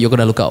things that you're going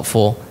to look out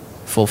for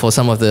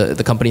some of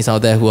the companies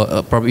out there who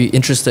are probably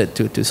interested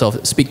to sort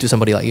of speak to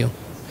somebody like you?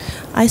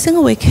 I think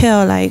we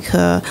care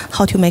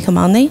how to make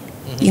money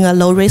in a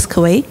low-risk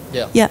way.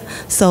 Yeah.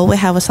 So we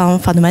have some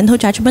fundamental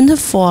judgment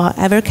for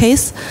every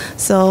case.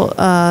 So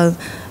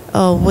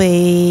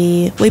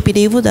we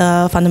believe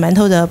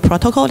the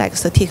protocol, like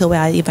Static, we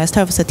are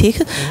investor of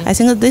Static. I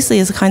think this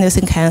is kind of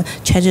thing can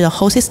change the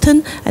whole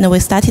system. And we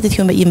started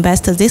to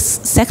invest this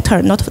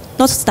sector, not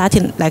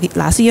starting like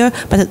last year,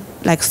 but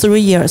like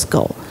 3 years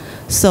ago.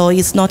 So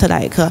it's not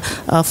like a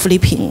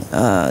flipping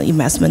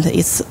investment.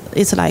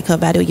 It's like a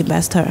value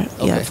investor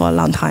for a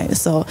long time.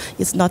 So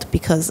it's not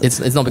because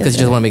it's not because you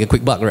just want to make a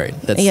quick buck, right?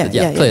 That's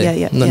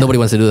clear. Nobody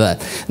wants to do that.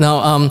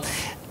 Now,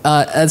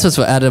 answers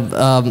for Adam.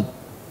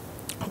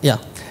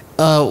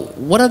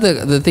 What are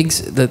the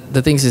things?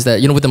 The things is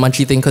that with the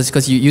Munchie thing,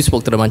 because you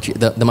spoke to the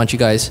Munchie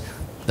guys.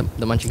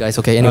 The Munchie guys,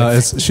 okay. Anyway,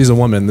 she's a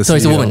woman. Sorry,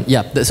 it's a woman.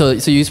 Yeah. So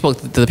you spoke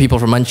to the people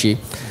from Munchie,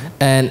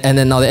 and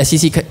then now the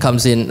SEC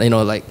comes in.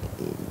 Like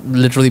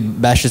literally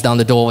bashes down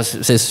the door,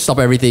 says stop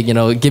everything.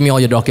 Give me all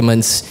your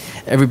documents.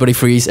 Everybody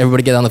freeze.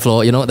 Everybody get on the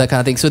floor. That kind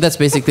of thing. So that's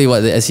basically what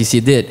the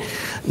SEC did.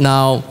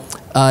 Now,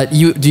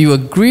 do you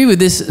agree with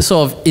this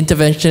sort of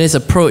interventionist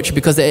approach?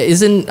 Because there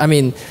isn't. I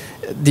mean,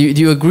 do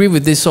you agree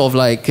with this sort of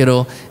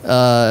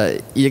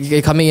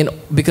you're coming in?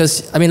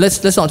 Because I mean,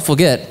 let's not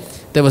forget.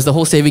 There was the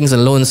whole savings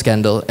and loan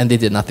scandal, and they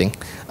did nothing.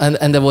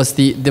 And there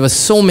were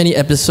so many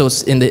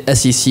episodes in the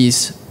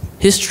SEC's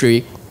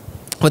history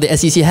where the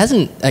SEC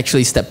hasn't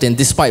actually stepped in,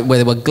 despite where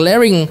there were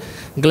glaring,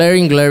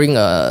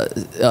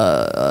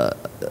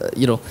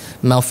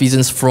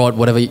 malfeasance, fraud,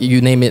 whatever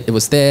you name it, it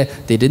was there.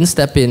 They didn't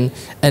step in.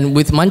 And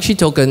with Munchie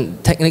token,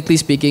 technically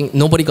speaking,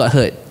 nobody got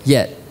hurt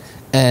yet.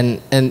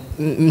 And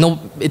no,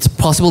 it's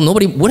possible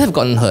nobody would have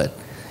gotten hurt.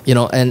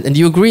 And do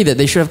you agree that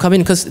they should have come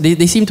in because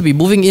they seem to be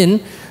moving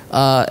in?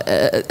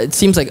 It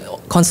seems like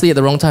constantly at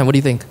the wrong time. What do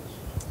you think?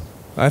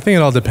 I think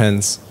it all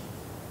depends.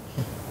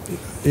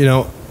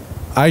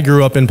 I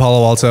grew up in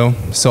Palo Alto,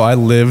 so I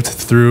lived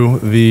through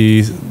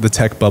the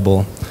tech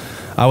bubble.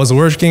 I was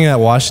working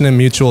at Washington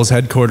Mutual's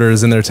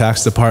headquarters in their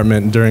tax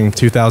department during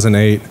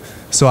 2008,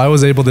 so I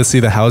was able to see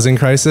the housing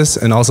crisis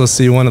and also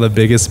see one of the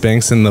biggest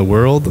banks in the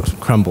world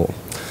crumble.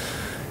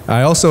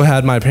 I also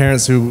had my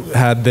parents who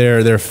had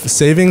their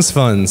savings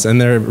funds and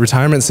their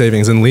retirement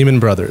savings in Lehman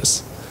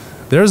Brothers.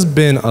 There's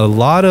been a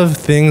lot of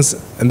things,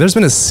 and there's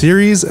been a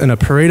series and a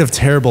parade of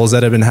terribles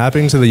that have been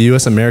happening to the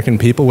US American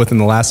people within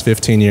the last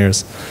 15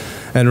 years.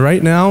 And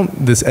right now,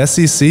 this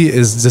SEC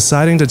is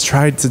deciding to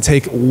try to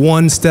take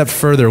one step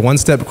further, one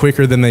step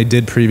quicker than they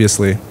did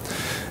previously.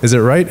 Is it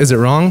right? Is it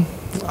wrong?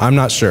 I'm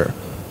not sure.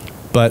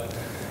 But,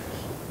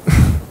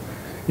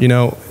 you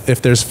know,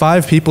 if there's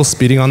 5 people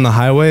speeding on the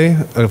highway,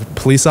 a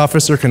police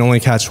officer can only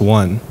catch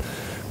 1.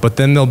 But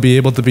then they'll be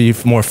able to be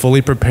more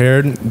fully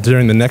prepared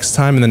during the next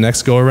time and the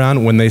next go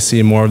around when they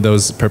see more of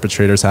those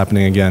perpetrators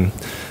happening again.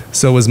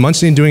 So was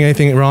Munchkin doing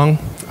anything wrong?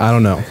 I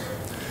don't know.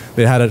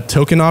 They had a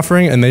token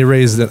offering and they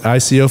raised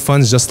ICO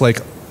funds just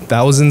like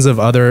thousands of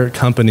other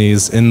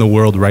companies in the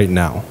world right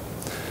now.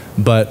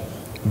 But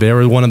they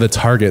were one of the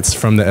targets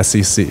from the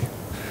SEC.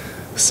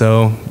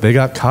 So they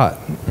got caught,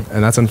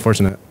 and that's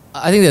unfortunate.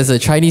 I think there's a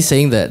Chinese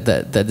saying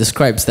that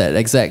describes that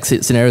exact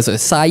scenario, so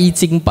杀一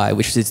儆百,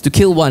 which is to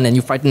kill one and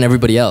you frighten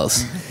everybody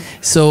else.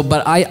 So,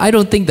 but I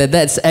don't think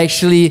that's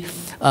actually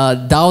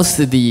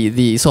doused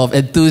the sort of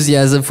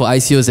enthusiasm for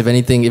ICOs. If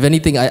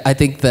anything, I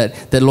think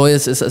that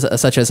lawyers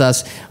such as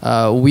us,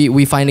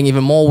 we finding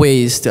even more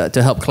ways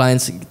to help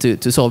clients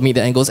to sort of meet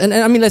their end goals. And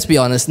I mean, let's be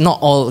honest, not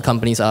all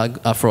companies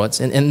are frauds,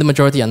 and the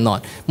majority are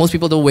not. Most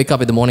people don't wake up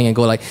in the morning and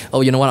go like,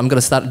 oh, you know what, I'm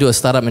going to do a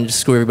startup and just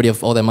screw everybody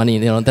of all their money.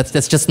 You know,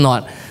 that's just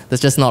not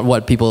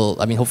what people.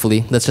 I mean,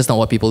 hopefully, that's just not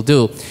what people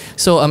do.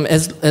 So and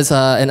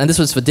this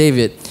was for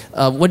David.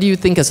 What do you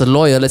think as a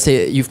lawyer? Let's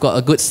say you've got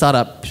a good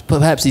startup,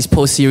 perhaps he's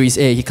post Series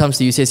A. He comes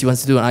to you, says he wants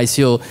to do an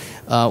ICO.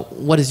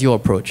 What is your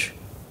approach?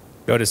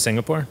 Go to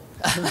Singapore.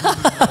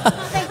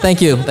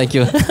 Thank you.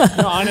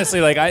 No,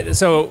 honestly,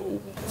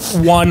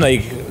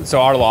 so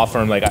our law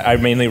firm, I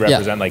mainly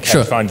represent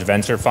hedge funds,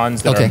 venture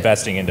funds that are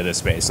investing into this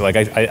space. So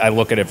I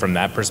look at it from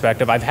that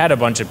perspective. I've had a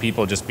bunch of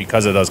people just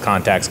because of those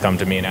contacts come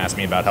to me and ask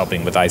me about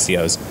helping with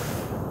ICOs.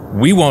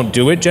 We won't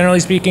do it, generally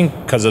speaking,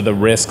 because of the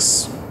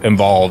risks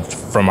involved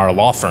from our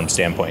law firm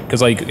standpoint.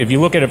 Because if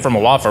you look at it from a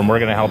law firm, we're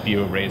going to help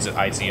you raise an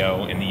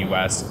ICO in the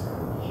US.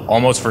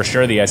 Almost for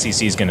sure the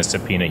SEC is going to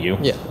subpoena you.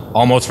 Yeah.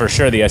 Almost for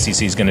sure the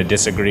SEC is going to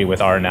disagree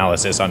with our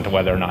analysis onto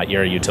whether or not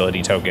you're a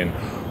utility token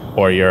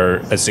or you're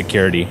a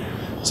security.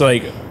 So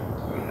I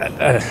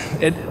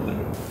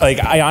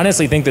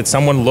honestly think that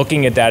someone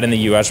looking at that in the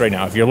US right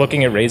now, if you're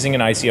looking at raising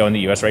an ICO in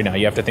the US right now,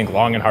 you have to think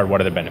long and hard, what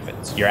are the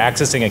benefits? You're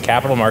accessing a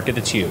capital market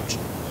that's huge.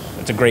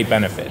 It's a great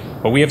benefit.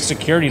 But we have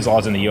securities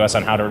laws in the US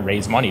on how to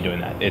raise money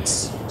doing that.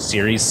 It's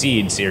Series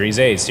Seed, Series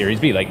A, Series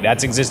B.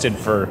 That's existed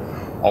for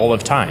all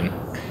of time.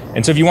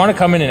 And so if you want to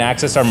come in and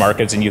access our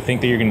markets and you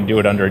think that you're going to do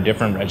it under a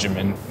different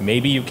regimen,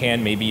 maybe you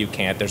can, maybe you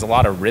can't. There's a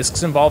lot of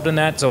risks involved in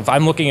that. So if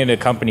I'm looking at a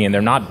company and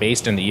they're not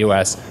based in the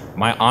US,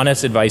 my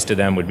honest advice to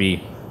them would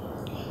be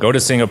go to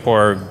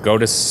Singapore, go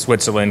to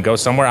Switzerland, go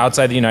somewhere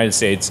outside the United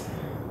States,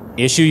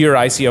 issue your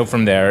ICO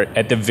from there.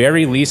 At the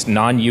very least,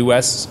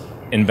 non-US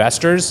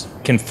investors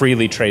can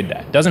freely trade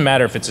that. Doesn't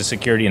matter if it's a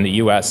security in the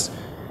US.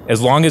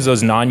 As long as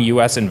those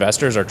non-US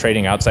investors are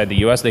trading outside the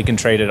US, they can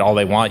trade it all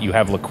they want. You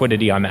have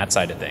liquidity on that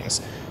side of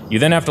things. You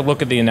then have to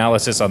look at the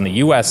analysis on the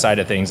US side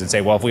of things and say,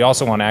 well, if we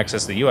also want to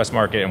access the US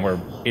market and we're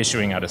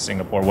issuing out of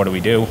Singapore, what do we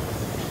do?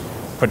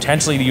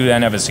 Potentially you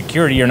then have a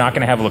security, you're not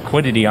going to have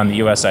liquidity on the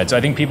US side. So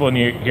I think people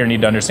here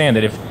need to understand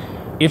that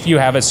if you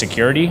have a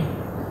security,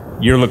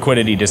 your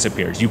liquidity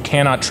disappears. You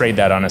cannot trade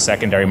that on a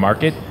secondary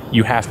market.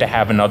 You have to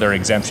have another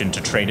exemption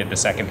to trade it the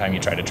second time you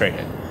try to trade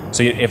it.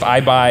 So if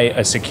I buy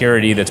a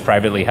security that's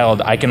privately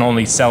held, I can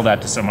only sell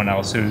that to someone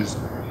else who's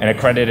an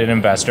accredited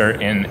investor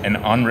in an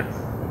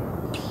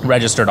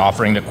unregistered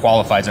offering that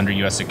qualifies under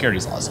US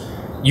securities laws.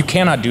 You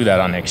cannot do that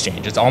on an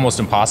exchange. It's almost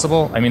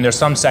impossible. I mean, there's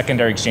some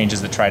secondary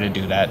exchanges that try to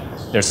do that.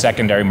 There's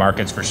secondary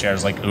markets for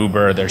shares like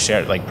Uber, there's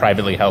shares like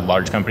privately held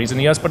large companies in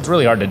the US, but it's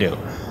really hard to do.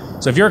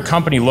 So if you're a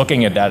company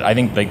looking at that, I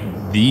think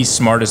the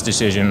smartest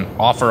decision,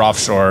 offer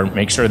offshore,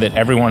 make sure that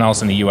everyone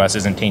else in the US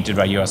isn't tainted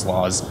by US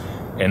laws,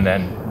 and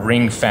then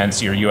ring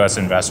fence your US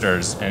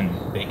investors and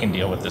they can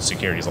deal with the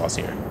securities laws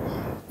here.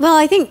 Well,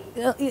 I think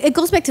it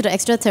goes back to the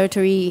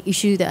extraterritorial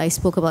issue that I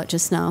spoke about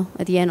just now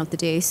at the end of the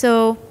day.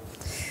 So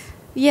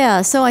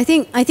yeah, so I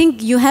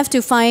think you have to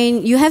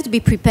be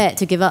prepared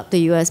to give up the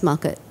US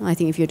market, I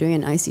think, if you're doing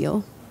an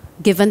ICO,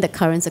 given the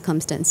current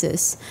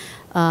circumstances,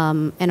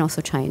 and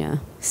also China.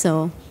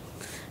 So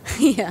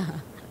yeah.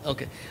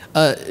 Okay.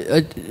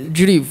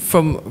 Judy,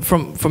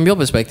 from your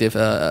perspective,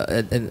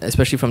 and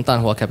especially from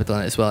Tanhua Capital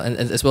as well, and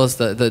as well as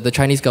the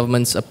Chinese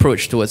government's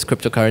approach towards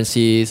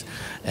cryptocurrencies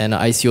and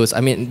ICOs,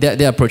 I mean,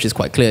 their approach is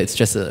quite clear. It's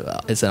just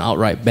it's an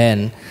outright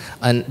ban.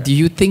 And do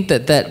you think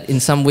that in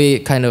some way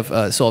kind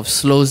of sort of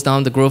slows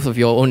down the growth of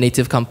your own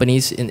native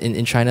companies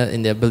in China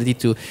in their ability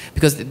to,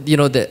 because you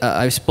know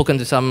I've spoken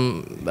to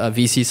some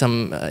VC,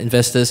 some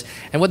investors,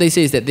 and what they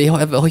say is that they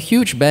have a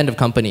huge band of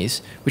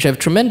companies which have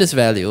tremendous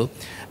value,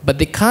 but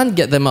they can't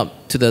get them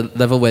up to the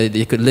level where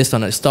they could list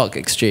on a stock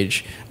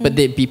exchange. But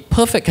they'd be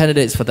perfect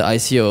candidates for the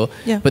ICO,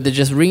 but they're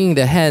just wringing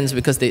their hands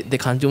because they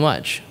can't do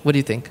much. What do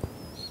you think?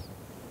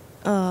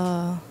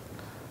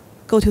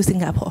 Go to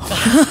Singapore.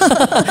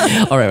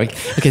 All right.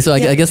 Okay. So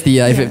I guess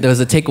if there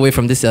was a takeaway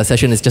from this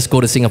session, is just go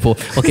to Singapore.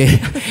 Okay.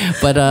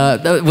 But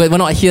we're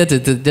not here to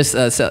just.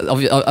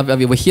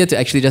 We're here to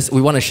actually just.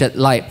 We want to shed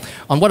light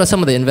on what are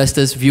some of the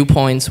investors'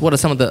 viewpoints. What are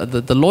some of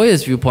the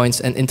lawyers' viewpoints,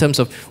 and in terms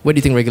of where do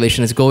you think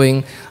regulation is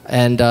going?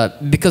 And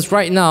because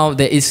right now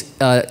there is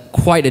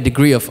quite a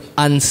degree of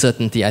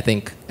uncertainty. I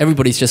think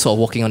everybody's just sort of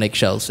walking on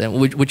eggshells. And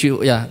would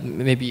you? Yeah.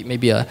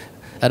 Maybe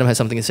Adam has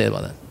something to say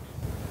about that.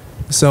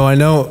 So I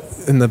know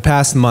in the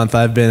past month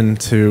I've been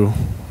to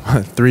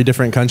 3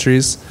 different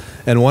countries,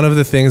 and one of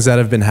the things that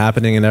have been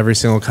happening in every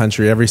single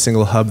country, every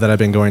single hub that I've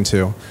been going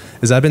to,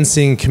 is I've been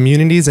seeing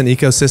communities and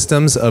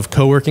ecosystems of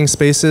co-working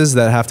spaces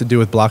that have to do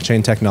with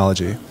blockchain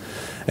technology.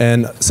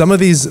 And some of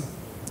these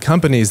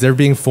companies, they're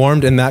being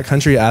formed in that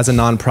country as a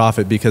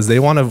nonprofit because they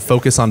want to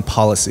focus on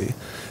policy,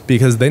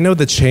 because they know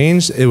the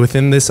change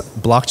within this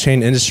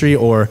blockchain industry,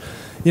 or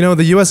you know,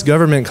 the US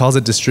government calls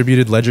it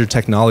distributed ledger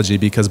technology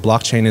because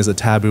blockchain is a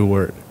taboo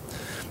word,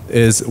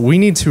 is we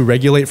need to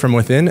regulate from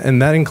within,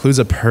 and that includes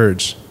a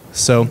purge.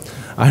 So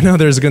I know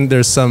there's a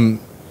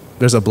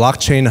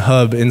blockchain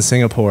hub in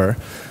Singapore.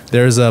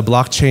 There's a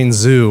blockchain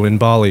zoo in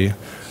Bali.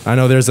 I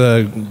know there's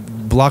a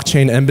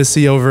blockchain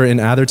embassy over in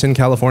Atherton,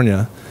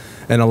 California.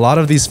 And a lot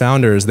of these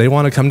founders, they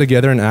want to come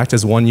together and act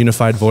as one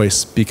unified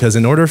voice, because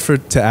in order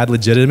to add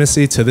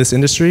legitimacy to this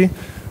industry,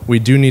 we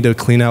do need to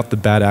clean out the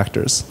bad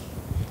actors.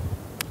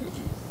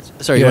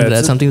 Sorry, you wanted to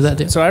add something to that,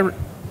 too? So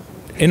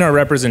in our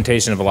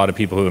representation of a lot of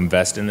people who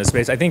invest in this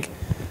space, I think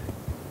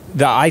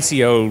the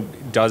ICO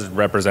does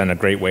represent a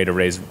great way to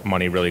raise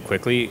money really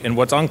quickly. And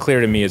what's unclear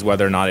to me is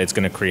whether or not it's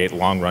going to create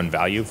long-run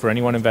value for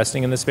anyone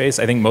investing in this space.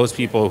 I think most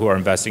people who are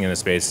investing in this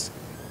space,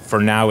 for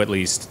now at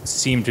least,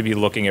 seem to be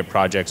looking at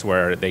projects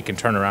where they can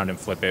turn around and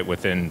flip it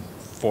within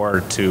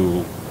 4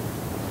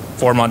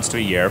 months to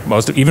a year.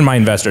 Even my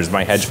investors,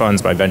 my hedge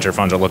funds, my venture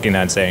funds are looking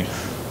at and saying,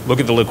 look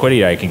at the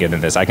liquidity I can get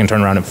in this. I can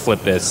turn around and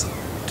flip this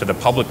to the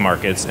public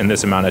markets in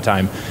this amount of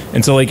time.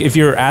 And so like if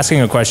you're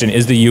asking a question,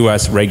 is the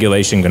US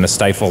regulation going to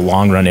stifle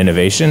long-run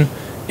innovation?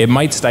 It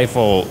might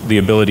stifle the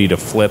ability to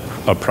flip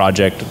a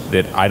project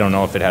that I don't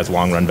know if it has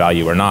long-run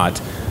value or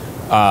not.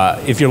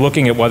 If you're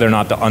looking at whether or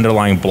not the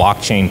underlying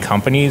blockchain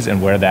companies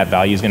and where that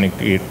value is going to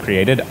get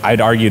created,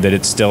 I'd argue that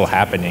it's still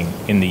happening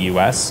in the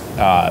US.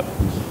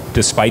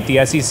 Despite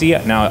the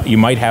SEC. Now, you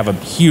might have a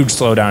huge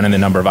slowdown in the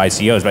number of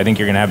ICOs, but I think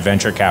you're going to have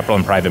venture capital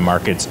and private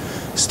markets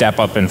step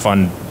up and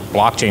fund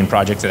blockchain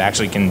projects that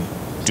actually can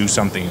do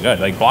something good.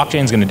 Like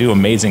blockchain's going to do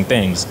amazing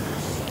things,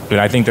 but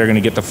I think they're going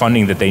to get the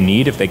funding that they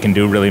need if they can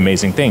do really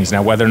amazing things.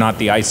 Now, whether or not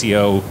the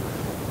ICO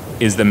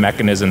is the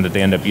mechanism that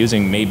they end up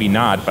using, maybe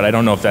not, but I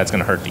don't know if that's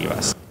going to hurt the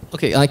US.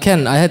 Okay, I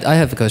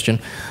have a question.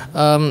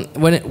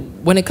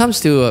 When it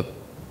comes to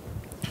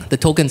the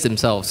tokens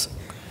themselves,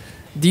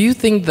 do you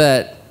think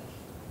that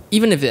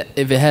even if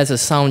it has a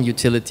sound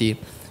utility,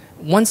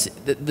 once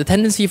the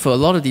tendency for a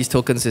lot of these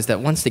tokens is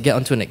that once they get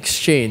onto an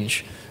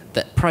exchange,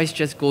 that price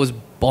just goes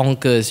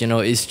bonkers, you know,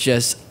 it's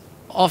just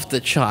off the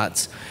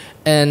charts.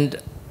 And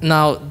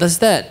now, does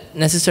that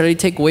necessarily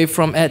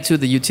add to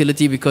the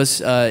utility? Because,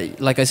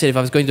 like I said, if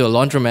I was going to a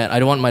laundromat, I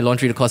don't want my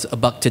laundry to cost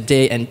 $1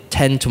 today and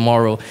 10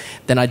 tomorrow.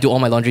 Then I do all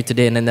my laundry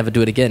today and then never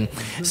do it again.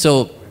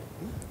 So,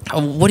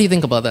 what do you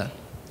think about that?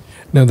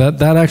 No,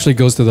 that actually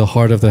goes to the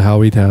heart of the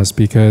Howey test,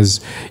 because,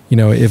 you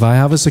know, if I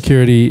have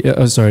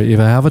if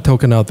I have a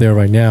token out there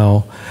right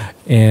now,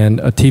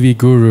 and a TV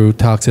guru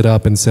talks it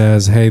up and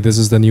says, hey, this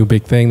is the new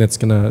big thing that's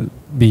going to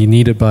be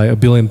needed by 1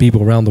 billion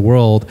people around the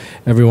world,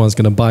 everyone's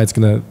going to buy, it's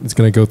going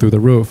to go through the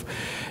roof.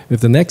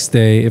 If the next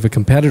day, if a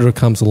competitor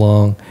comes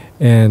along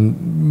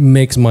and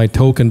makes my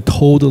token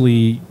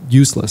totally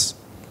useless,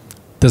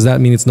 does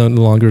that mean it's no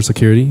longer a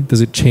security? Does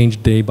it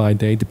change day by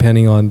day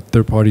depending on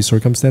third-party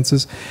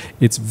circumstances?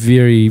 It's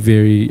very,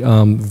 very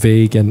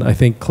vague, and I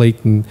think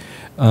Clayton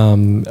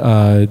kind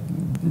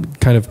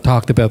of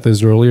talked about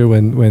this earlier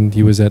when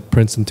he was at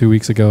Princeton 2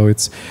 weeks ago.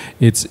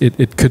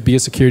 It could be a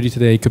security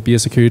today, it could be a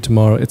security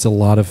tomorrow. It's a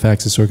lot of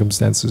facts and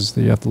circumstances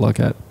that you have to look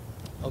at.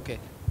 Okay.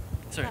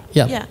 Sorry.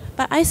 Yeah,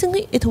 but I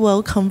think it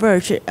will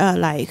converge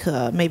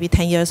maybe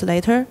 10 years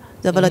later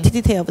The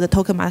volatility of the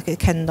token market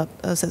can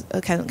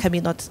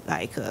be not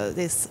like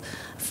this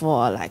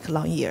for like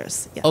long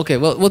years. Yeah. Okay,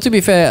 well, to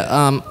be fair,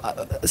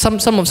 some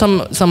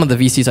of the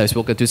VCs I've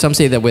spoken to, some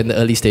say that we're in the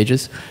early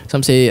stages.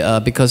 Some say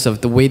because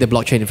of the way the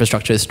blockchain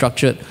infrastructure is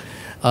structured,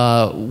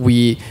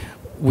 we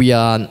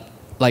are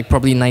like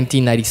probably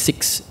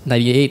 1996,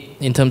 98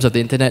 in terms of the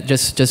internet,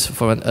 just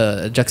for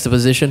a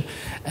juxtaposition.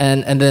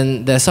 And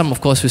then there's some,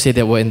 of course, who say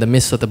that we're in the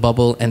midst of the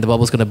bubble and the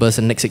bubble's going to burst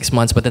in the next 6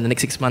 months, but then the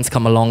next 6 months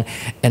come along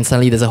and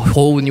suddenly there's a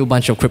whole new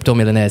bunch of crypto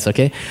millionaires,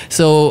 okay?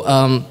 So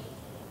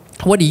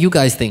what do you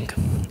guys think?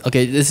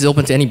 Okay, this is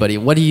open to anybody.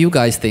 What do you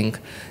guys think?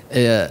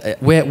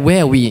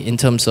 Where are we in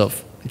terms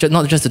of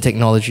not just the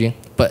technology,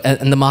 but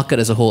and the market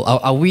as a whole?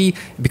 Are we,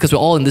 because we're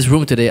all in this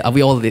room today, are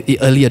we all the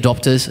early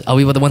adopters? Are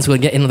we the ones who will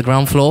get in on the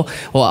ground floor,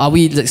 or are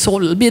we like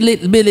so a bit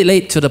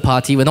late to the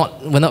party? We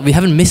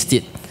haven't missed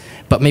it,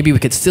 but maybe we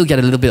could still get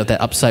a little bit of that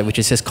upside, which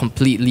is just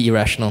completely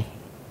irrational.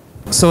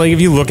 So like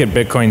if you look at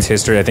Bitcoin's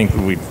history, I think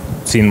we've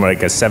seen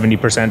like a 70%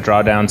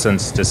 drawdown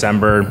since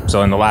December.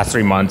 So in the last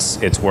 3 months,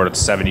 it's worth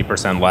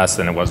 70% less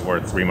than it was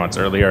worth 3 months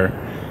earlier.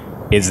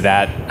 Is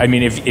that, I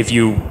mean, if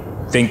you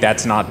think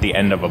that's not the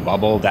end of a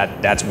bubble,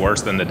 that's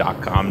worse than the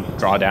 .com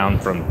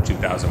drawdown from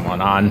 2001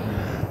 on.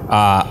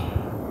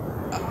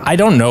 I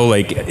don't know,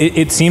 like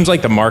it seems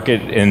like the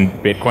market in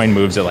Bitcoin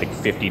moves at like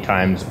 50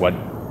 times what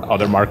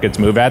other markets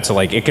move at, so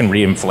like it can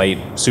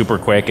reinflate super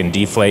quick and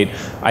deflate.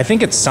 I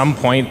think at some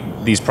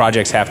point these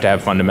projects have to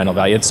have fundamental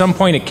value. At some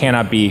point it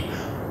cannot be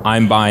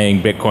I'm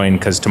buying Bitcoin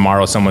because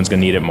tomorrow someone's going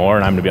to need it more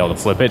and I'm going to be able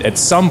to flip it. At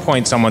some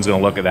point someone's going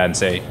to look at that and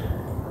say,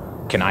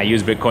 can I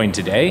use Bitcoin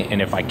today?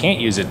 And if I can't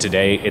use it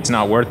today, it's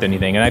not worth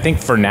anything. And I think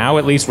for now,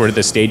 at least, we're at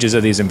the stages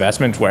of these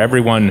investments where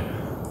everyone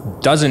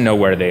doesn't know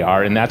where they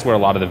are, and that's where a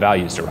lot of the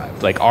value is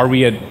derived. Like, are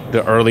we at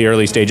the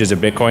early stages of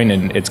Bitcoin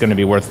and it's going to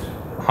be worth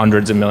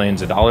hundreds of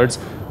millions of dollars?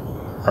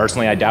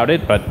 Personally, I doubt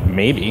it, but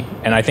maybe.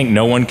 And I think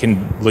no one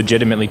can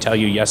legitimately tell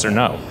you yes or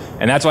no.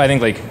 And that's why I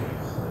think, like,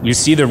 you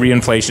see the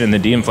reinflation and the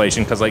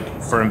de-inflation, because, like,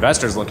 for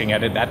investors looking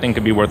at it, that thing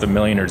could be worth $1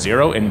 million or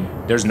zero, and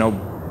there's no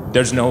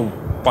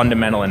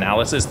fundamental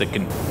analysis that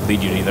can lead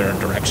you in either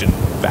direction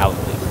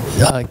validly.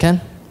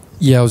 Ken?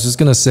 Yeah, I was just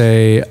gonna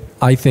say,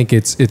 I think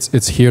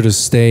it's here to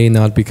stay,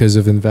 not because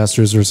of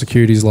investors or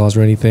securities laws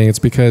or anything. It's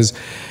because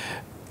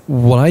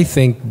what I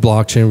think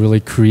blockchain really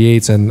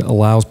creates and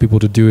allows people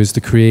to do is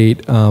to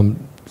create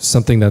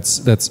something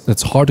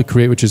that's hard to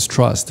create, which is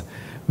trust.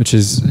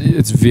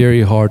 It's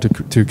very hard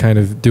to kind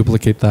of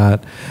duplicate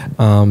that.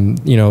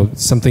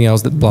 Something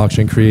else that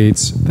blockchain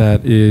creates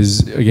that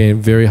is,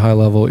 again, very high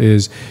level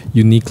is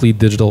uniquely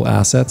digital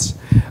assets.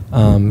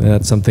 And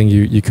that's something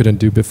you couldn't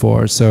do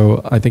before.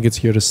 So I think it's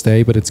here to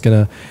stay, but it's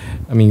gonna,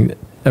 I mean,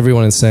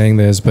 everyone is saying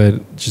this,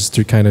 but just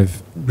to kind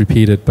of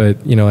repeat it, but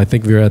I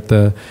think we're at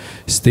the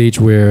stage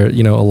where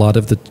a lot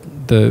of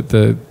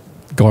the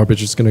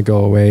garbage is gonna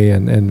go away,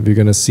 and we're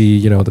gonna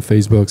see the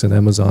Facebooks and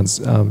Amazons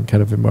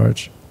kind of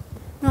emerge.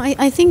 No,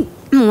 I think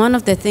one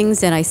of the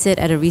things that I said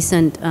at a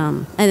recent,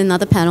 at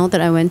another panel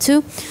that I went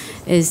to,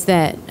 is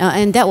that,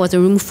 and that was a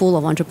room full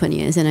of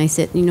entrepreneurs, and I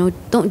said,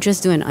 don't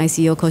just do an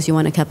ICO because you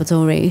want a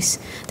capital raise.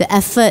 The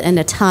effort and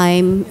the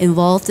time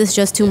involved is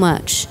just too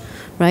much,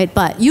 right?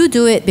 But you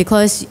do it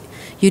because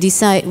you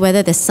decide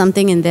whether there's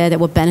something in there that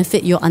will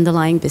benefit your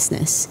underlying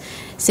business.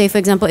 Say, for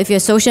example, if you're a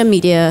social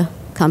media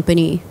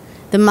company,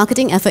 the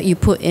marketing effort you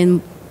put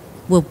in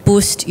will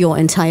boost your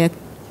entire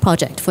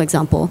project, for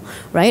example,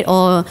 right?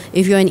 Or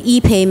if you're in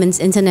e-payments,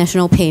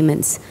 international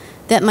payments,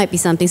 that might be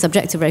something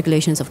subject to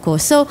regulations, of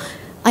course. So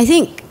I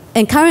think,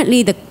 and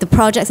currently the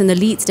projects and the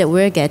leads that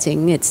we're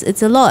getting, it's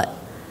a lot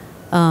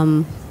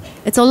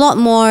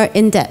more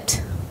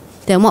in-depth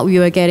than what we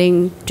were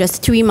getting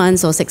just 3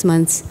 months or 6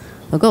 months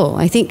ago.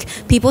 I think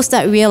people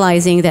start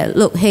realizing that,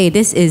 look, hey,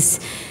 this is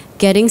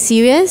getting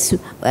serious,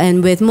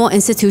 and with more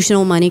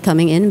institutional money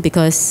coming in,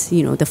 because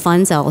the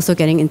funds are also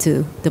getting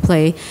into the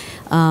play,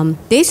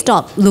 they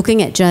stop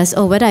looking at just,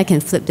 whether I can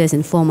flip this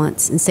in 4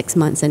 months, in 6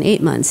 months, and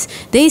 8 months.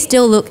 They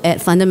still look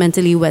at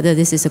fundamentally whether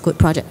this is a good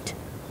project,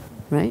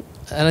 right?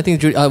 And I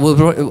think Judy,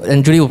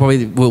 Judy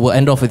will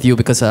end off with you,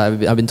 because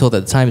I've been told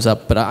that the time's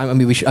up. But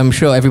I'm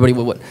sure everybody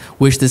would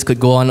wish this could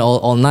go on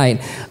all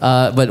night.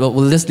 But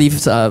we'll just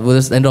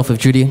end off with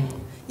Judy.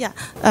 Yeah,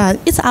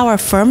 it's our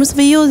firm's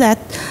view that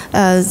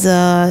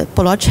the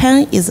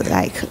blockchain is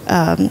like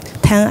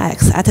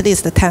 10x, at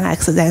least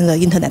 10x than the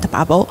internet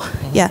bubble.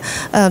 Yeah,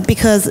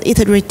 because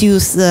it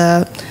reduces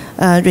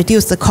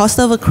the cost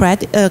of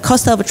credit,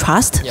 cost of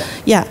trust.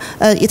 Yeah,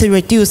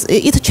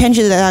 it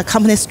changes the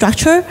company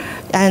structure,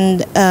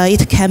 and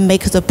it can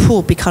make the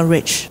pool become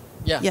rich.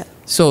 Yeah.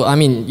 So I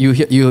mean,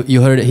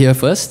 you heard it here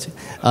first.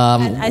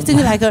 And I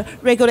think like a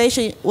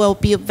regulation will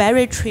be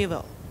very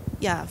trivial.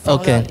 Yeah.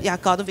 Okay.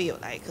 God view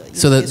like.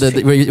 So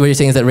what you're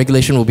saying is that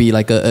regulation will be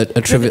like a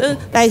trivial.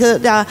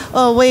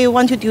 We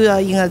want to do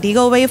in a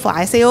legal way for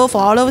ICO, for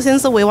all of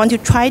things. We want to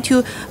try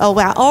to.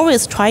 We are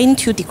always trying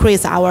to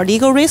decrease our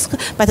legal risk,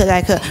 but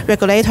like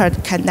regulator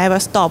can never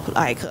stop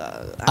like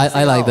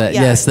I like that.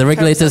 Yeah, yes, the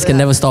regulators can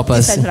never stop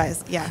us.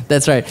 Decentralized, yeah.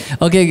 That's right.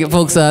 Okay,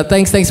 folks,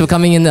 thanks for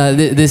coming in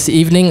this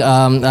evening.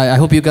 I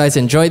hope you guys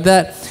enjoyed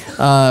that.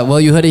 Well,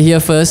 you heard it here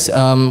first.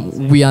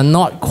 We are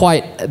not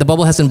quite, the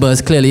bubble hasn't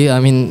burst, clearly. I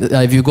mean,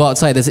 if you go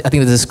outside, I think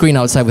there's a screen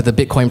outside with the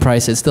Bitcoin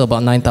price. It's still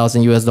about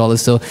 $9,000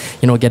 US. So,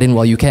 get in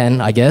while you can,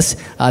 I guess.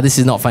 This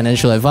is not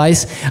financial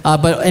advice.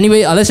 But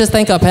anyway, let's just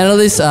thank our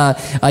panelists.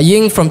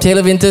 Ying from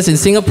Taylor Winters in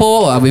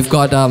Singapore. We've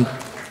got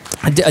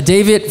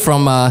David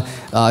from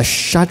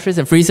Chartres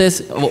and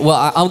Frises.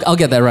 Well, I'll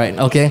get that right,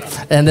 okay?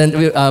 And then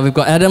we've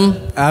got Adam.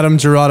 Adam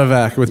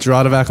Gerardovac with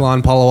Gerardovac Law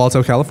in Palo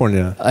Alto,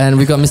 California. And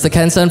we've got Mr.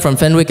 Kenson from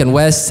Fenwick and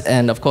West.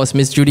 And of course,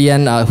 Miss Judy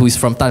Ann, who's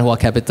from Tan Hua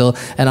Capital.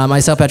 And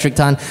myself, Patrick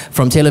Tan,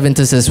 from Taylor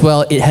Winters as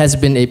well. It has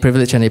been a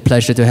privilege and a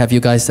pleasure to have you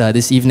guys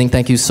this evening.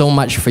 Thank you so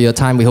much for your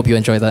time. We hope you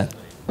enjoyed that.